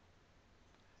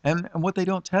 And what they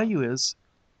don't tell you is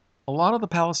a lot of the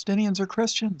Palestinians are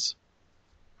Christians.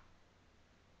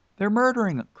 They're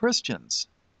murdering Christians.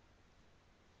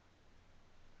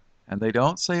 And they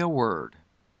don't say a word.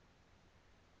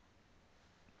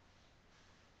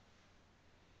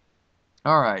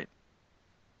 All right.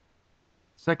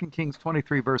 2 Kings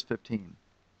 23, verse 15.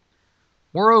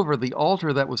 Moreover, the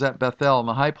altar that was at Bethel in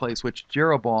the high place, which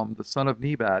Jeroboam the son of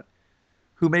Nebat,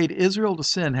 who made Israel to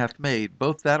sin, hath made,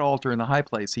 both that altar and the high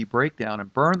place he brake down,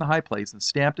 and burned the high place, and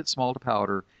stamped it small to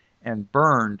powder, and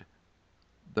burned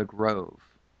the grove.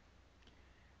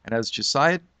 And as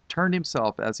Josiah turned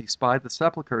himself as he spied the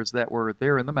sepulchres that were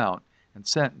there in the mount, and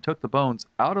sent and took the bones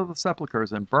out of the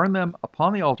sepulchres, and burned them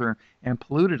upon the altar, and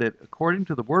polluted it according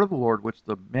to the word of the Lord, which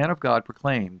the man of God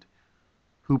proclaimed,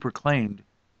 who proclaimed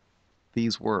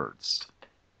these words.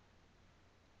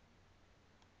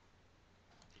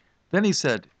 Then he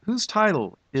said, Whose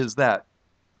title is that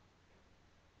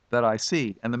I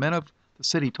see? And the men of the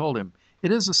city told him,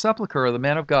 It is the sepulchre of the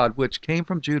man of God, which came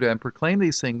from Judah, and proclaimed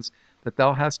these things that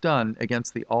thou hast done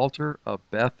against the altar of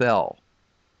Bethel.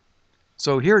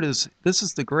 So here it is. This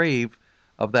is the grave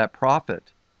of that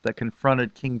prophet that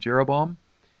confronted King Jeroboam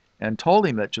and told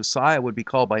him that Josiah would be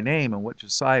called by name and what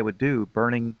Josiah would do,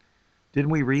 burning.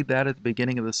 Didn't we read that at the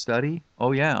beginning of the study?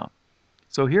 Oh, yeah.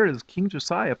 So here it is. King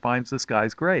Josiah finds this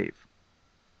guy's grave.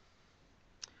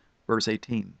 Verse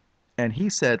 18. And he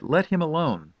said, Let him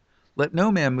alone. Let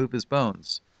no man move his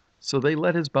bones. So they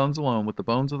let his bones alone with the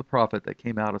bones of the prophet that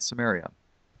came out of Samaria.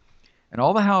 And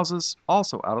all the houses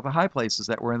also out of the high places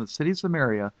that were in the cities of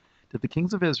Samaria that the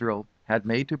kings of Israel had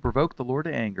made to provoke the Lord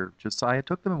to anger, Josiah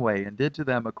took them away and did to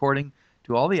them according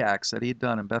to all the acts that he had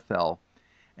done in Bethel.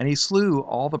 And he slew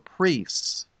all the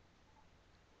priests.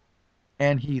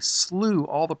 And he slew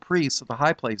all the priests of the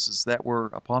high places that were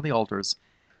upon the altars,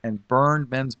 and burned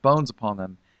men's bones upon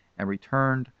them, and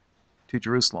returned to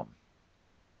Jerusalem.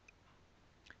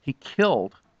 He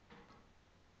killed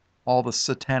all the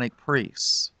satanic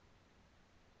priests.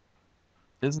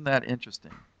 Isn't that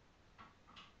interesting?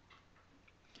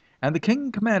 And the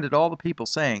king commanded all the people,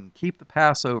 saying, Keep the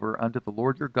Passover unto the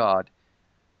Lord your God,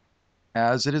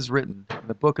 as it is written in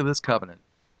the book of this covenant.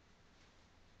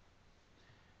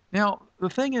 Now, the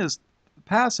thing is, the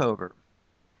Passover,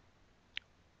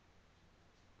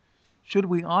 should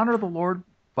we honor the Lord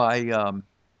by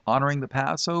honoring the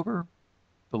Passover,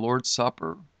 the Lord's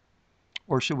Supper,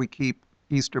 or should we keep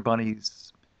Easter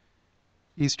bunnies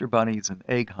and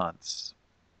egg hunts?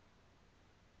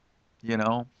 You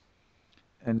know?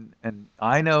 And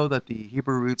I know that the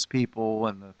Hebrew roots people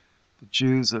and the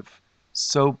Jews have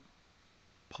so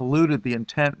polluted the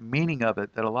intent and meaning of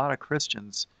it that a lot of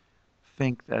Christians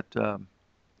think that,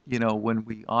 when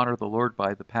we honor the Lord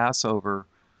by the Passover,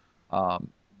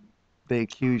 they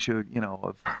accuse you,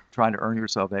 of trying to earn your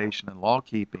salvation and law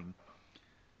keeping.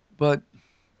 But,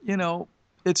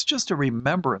 it's just a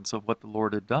remembrance of what the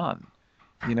Lord had done,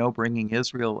 bringing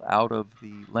Israel out of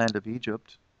the land of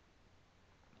Egypt.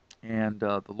 And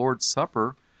the Lord's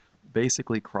Supper,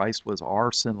 basically Christ was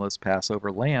our sinless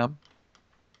Passover lamb.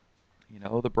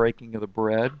 The breaking of the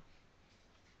bread,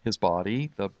 his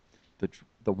body, the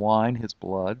wine, his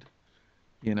blood.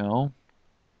 I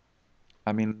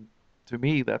mean, to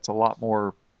me, that's a lot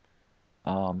more,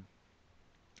 a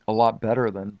lot better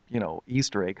than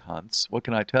Easter egg hunts. What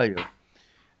can I tell you?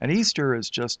 And Easter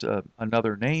is just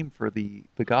another name for the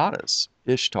goddess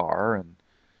Ishtar, and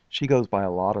she goes by a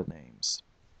lot of names.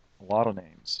 A lot of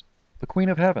names. The Queen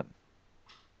of Heaven.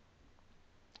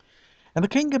 And the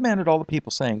king commanded all the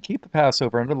people, saying, Keep the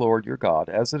Passover unto the Lord your God,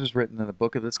 as it is written in the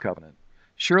book of this covenant.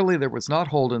 Surely there was not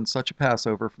holden such a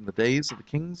Passover from the days of the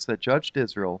kings that judged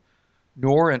Israel,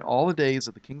 nor in all the days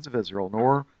of the kings of Israel,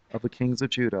 nor of the kings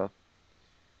of Judah,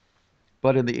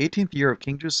 but in the 18th year of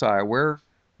King Josiah,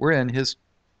 wherein his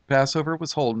Passover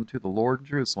was holden to the Lord in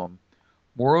Jerusalem.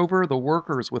 Moreover, the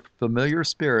workers with familiar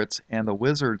spirits, and the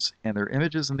wizards, and their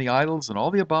images, and the idols, and all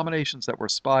the abominations that were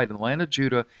spied in the land of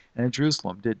Judah and in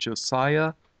Jerusalem, did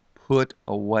Josiah put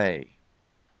away.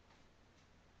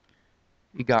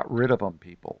 He got rid of them,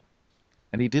 people.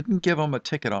 And he didn't give them a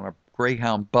ticket on a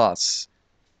Greyhound bus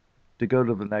to go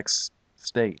to the next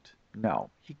state. No,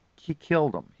 he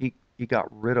killed them. He got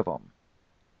rid of them.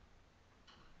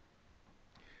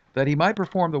 That he might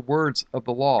perform the words of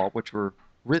the law, which were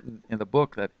written in the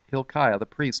book that Hilkiah the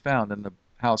priest found in the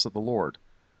house of the Lord.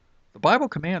 The Bible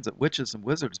commands that witches and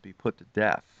wizards be put to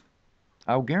death.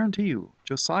 I will guarantee you,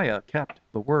 Josiah kept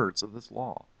the words of this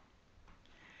law.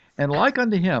 And like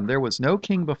unto him, there was no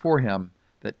king before him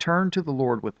that turned to the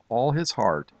Lord with all his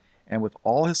heart, and with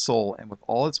all his soul, and with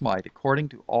all his might, according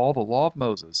to all the law of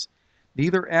Moses.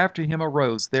 Neither after him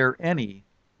arose there any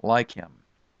like him.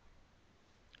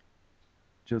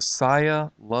 Josiah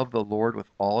loved the Lord with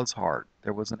all his heart.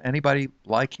 There wasn't anybody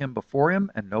like him before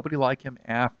him, and nobody like him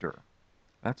after.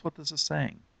 That's what this is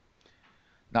saying.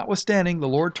 Notwithstanding, the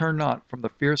Lord turned not from the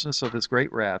fierceness of his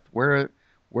great wrath,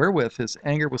 wherewith his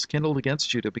anger was kindled against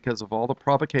Judah, because of all the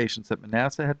provocations that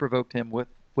Manasseh had provoked him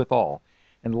withal.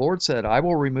 And the Lord said, I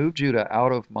will remove Judah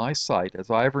out of my sight, as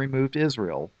I have removed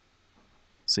Israel.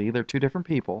 See, they're two different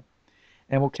people.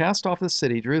 And will cast off the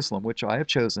city, Jerusalem, which I have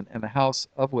chosen, and the house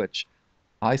of which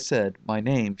I said, my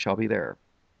name shall be there.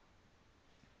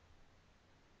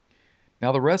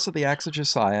 Now the rest of the acts of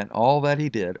Josiah and all that he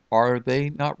did, are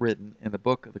they not written in the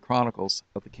book of the Chronicles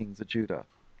of the kings of Judah?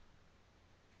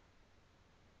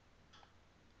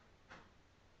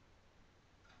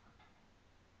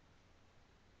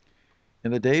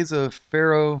 In the days of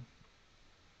Pharaoh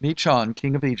Necho,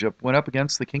 king of Egypt, went up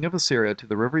against the king of Assyria to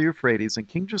the river Euphrates, and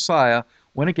King Josiah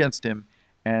went against him,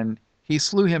 and he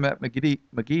slew him at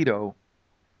Megiddo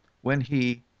when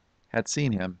he had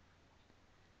seen him.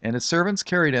 And his servants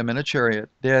carried him in a chariot,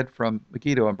 dead, from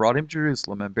Megiddo, and brought him to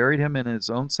Jerusalem, and buried him in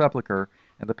his own sepulchre.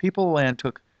 And the people of the land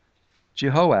took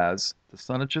Jehoaz, the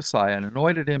son of Josiah, and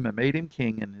anointed him and made him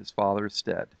king in his father's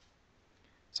stead.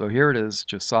 So here it is,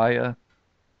 Josiah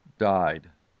died.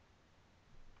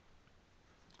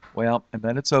 Well, and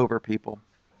then it's over, people.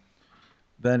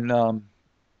 Then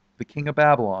the king of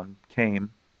Babylon came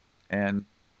and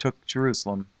took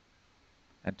Jerusalem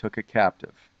and took it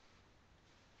captive.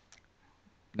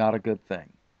 Not a good thing.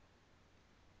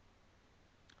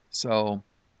 So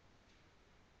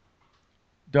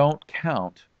don't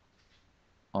count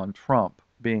on Trump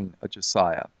being a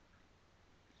Josiah.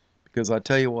 Because I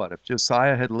tell you what, if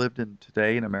Josiah had lived in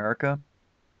today in America,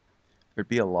 there'd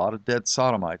be a lot of dead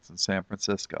sodomites in San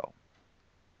Francisco.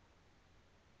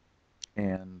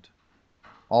 And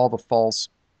all the false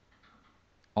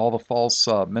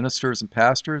ministers and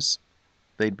pastors,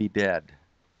 they'd be dead.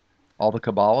 All the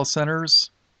Kabbalah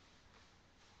centers,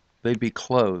 they'd be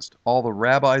closed. All the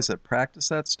rabbis that practice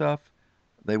that stuff,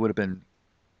 they would have been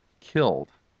killed.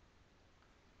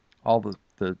 All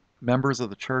the members of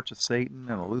the Church of Satan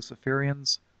and the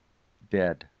Luciferians,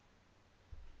 dead.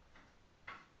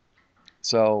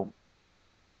 So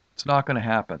it's not going to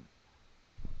happen.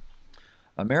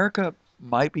 America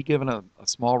might be given a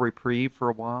small reprieve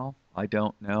for a while. I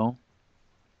don't know.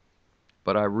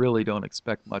 But I really don't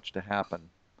expect much to happen.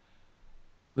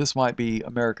 This might be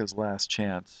America's last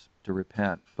chance to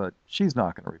repent, but she's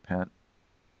not going to repent.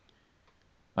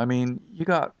 I mean, you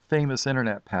got famous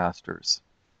internet pastors.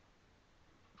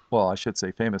 Well, I should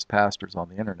say famous pastors on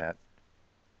the internet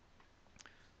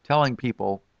telling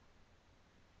people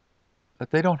that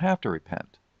they don't have to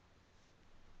repent.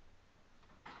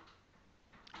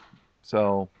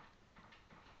 So,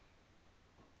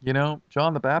 you know,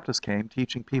 John the Baptist came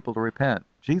teaching people to repent.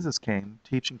 Jesus came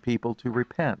teaching people to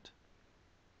repent.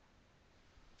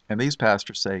 And these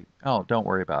pastors say, oh, don't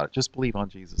worry about it. Just believe on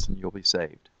Jesus and you'll be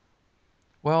saved.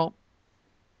 Well,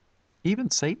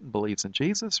 even Satan believes in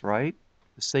Jesus, right?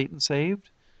 Is Satan saved?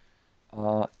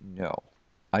 No,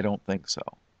 I don't think so.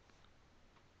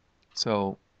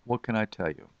 So, what can I tell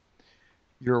you?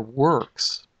 Your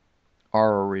works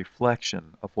are a reflection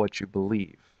of what you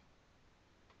believe.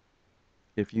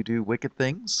 If you do wicked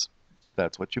things,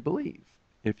 that's what you believe.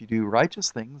 If you do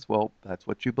righteous things, well, that's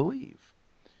what you believe.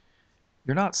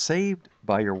 You're not saved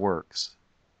by your works,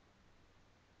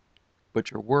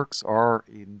 but your works are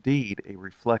indeed a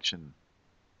reflection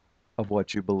of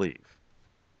what you believe.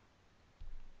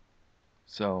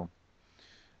 So,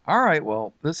 all right,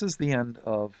 well, this is the end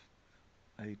of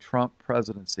a Trump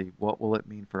presidency. What will it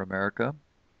mean for America?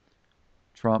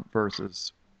 Trump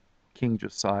versus King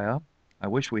Josiah. I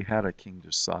wish we had a King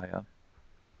Josiah.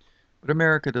 But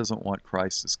America doesn't want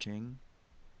Christ as king.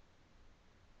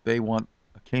 They want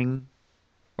a king,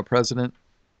 a president,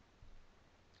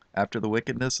 after the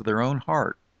wickedness of their own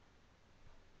heart.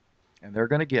 And they're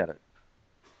going to get it.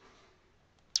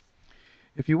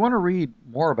 If you want to read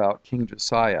more about King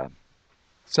Josiah,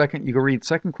 you can read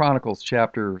 2 Chronicles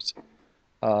chapters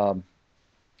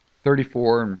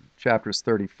 34 and chapters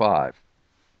 35.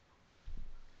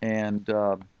 And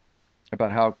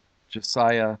about how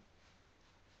Josiah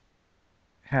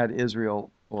had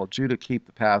Judah keep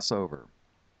the Passover.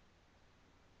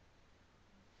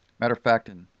 Matter of fact,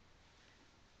 in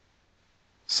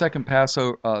 2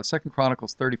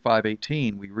 Chronicles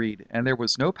 35:18, we read, "And there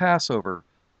was no Passover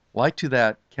like to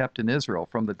that kept in Israel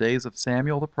from the days of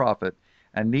Samuel the prophet,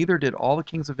 and neither did all the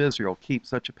kings of Israel keep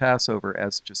such a Passover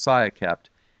as Josiah kept,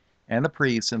 and the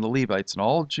priests and the Levites and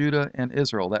all Judah and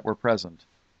Israel that were present,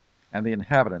 and the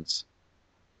inhabitants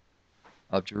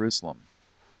of Jerusalem."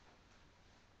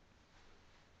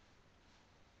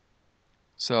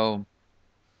 So,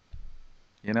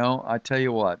 you know, I tell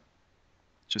you what,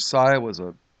 Josiah was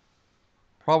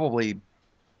probably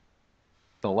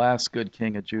the last good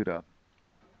king of Judah.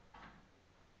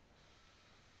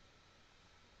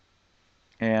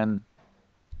 And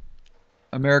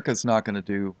America's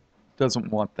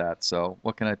doesn't want that, so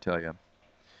what can I tell you?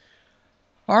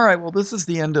 All right, well, this is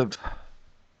the end of the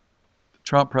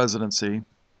Trump presidency.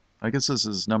 I guess this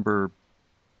is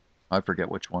I forget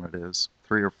which one it is,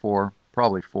 3 or 4,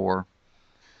 probably 4.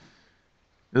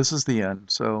 This is the end,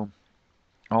 so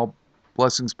All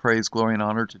blessings, praise, glory, and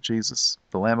honor to Jesus,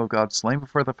 the Lamb of God, slain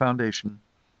before the foundation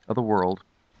of the world,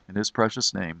 in his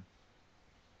precious name.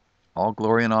 All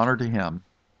glory and honor to him.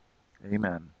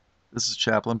 Amen. This is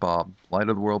Chaplain Bob, Light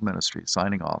of the World Ministry,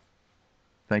 signing off.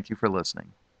 Thank you for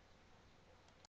listening.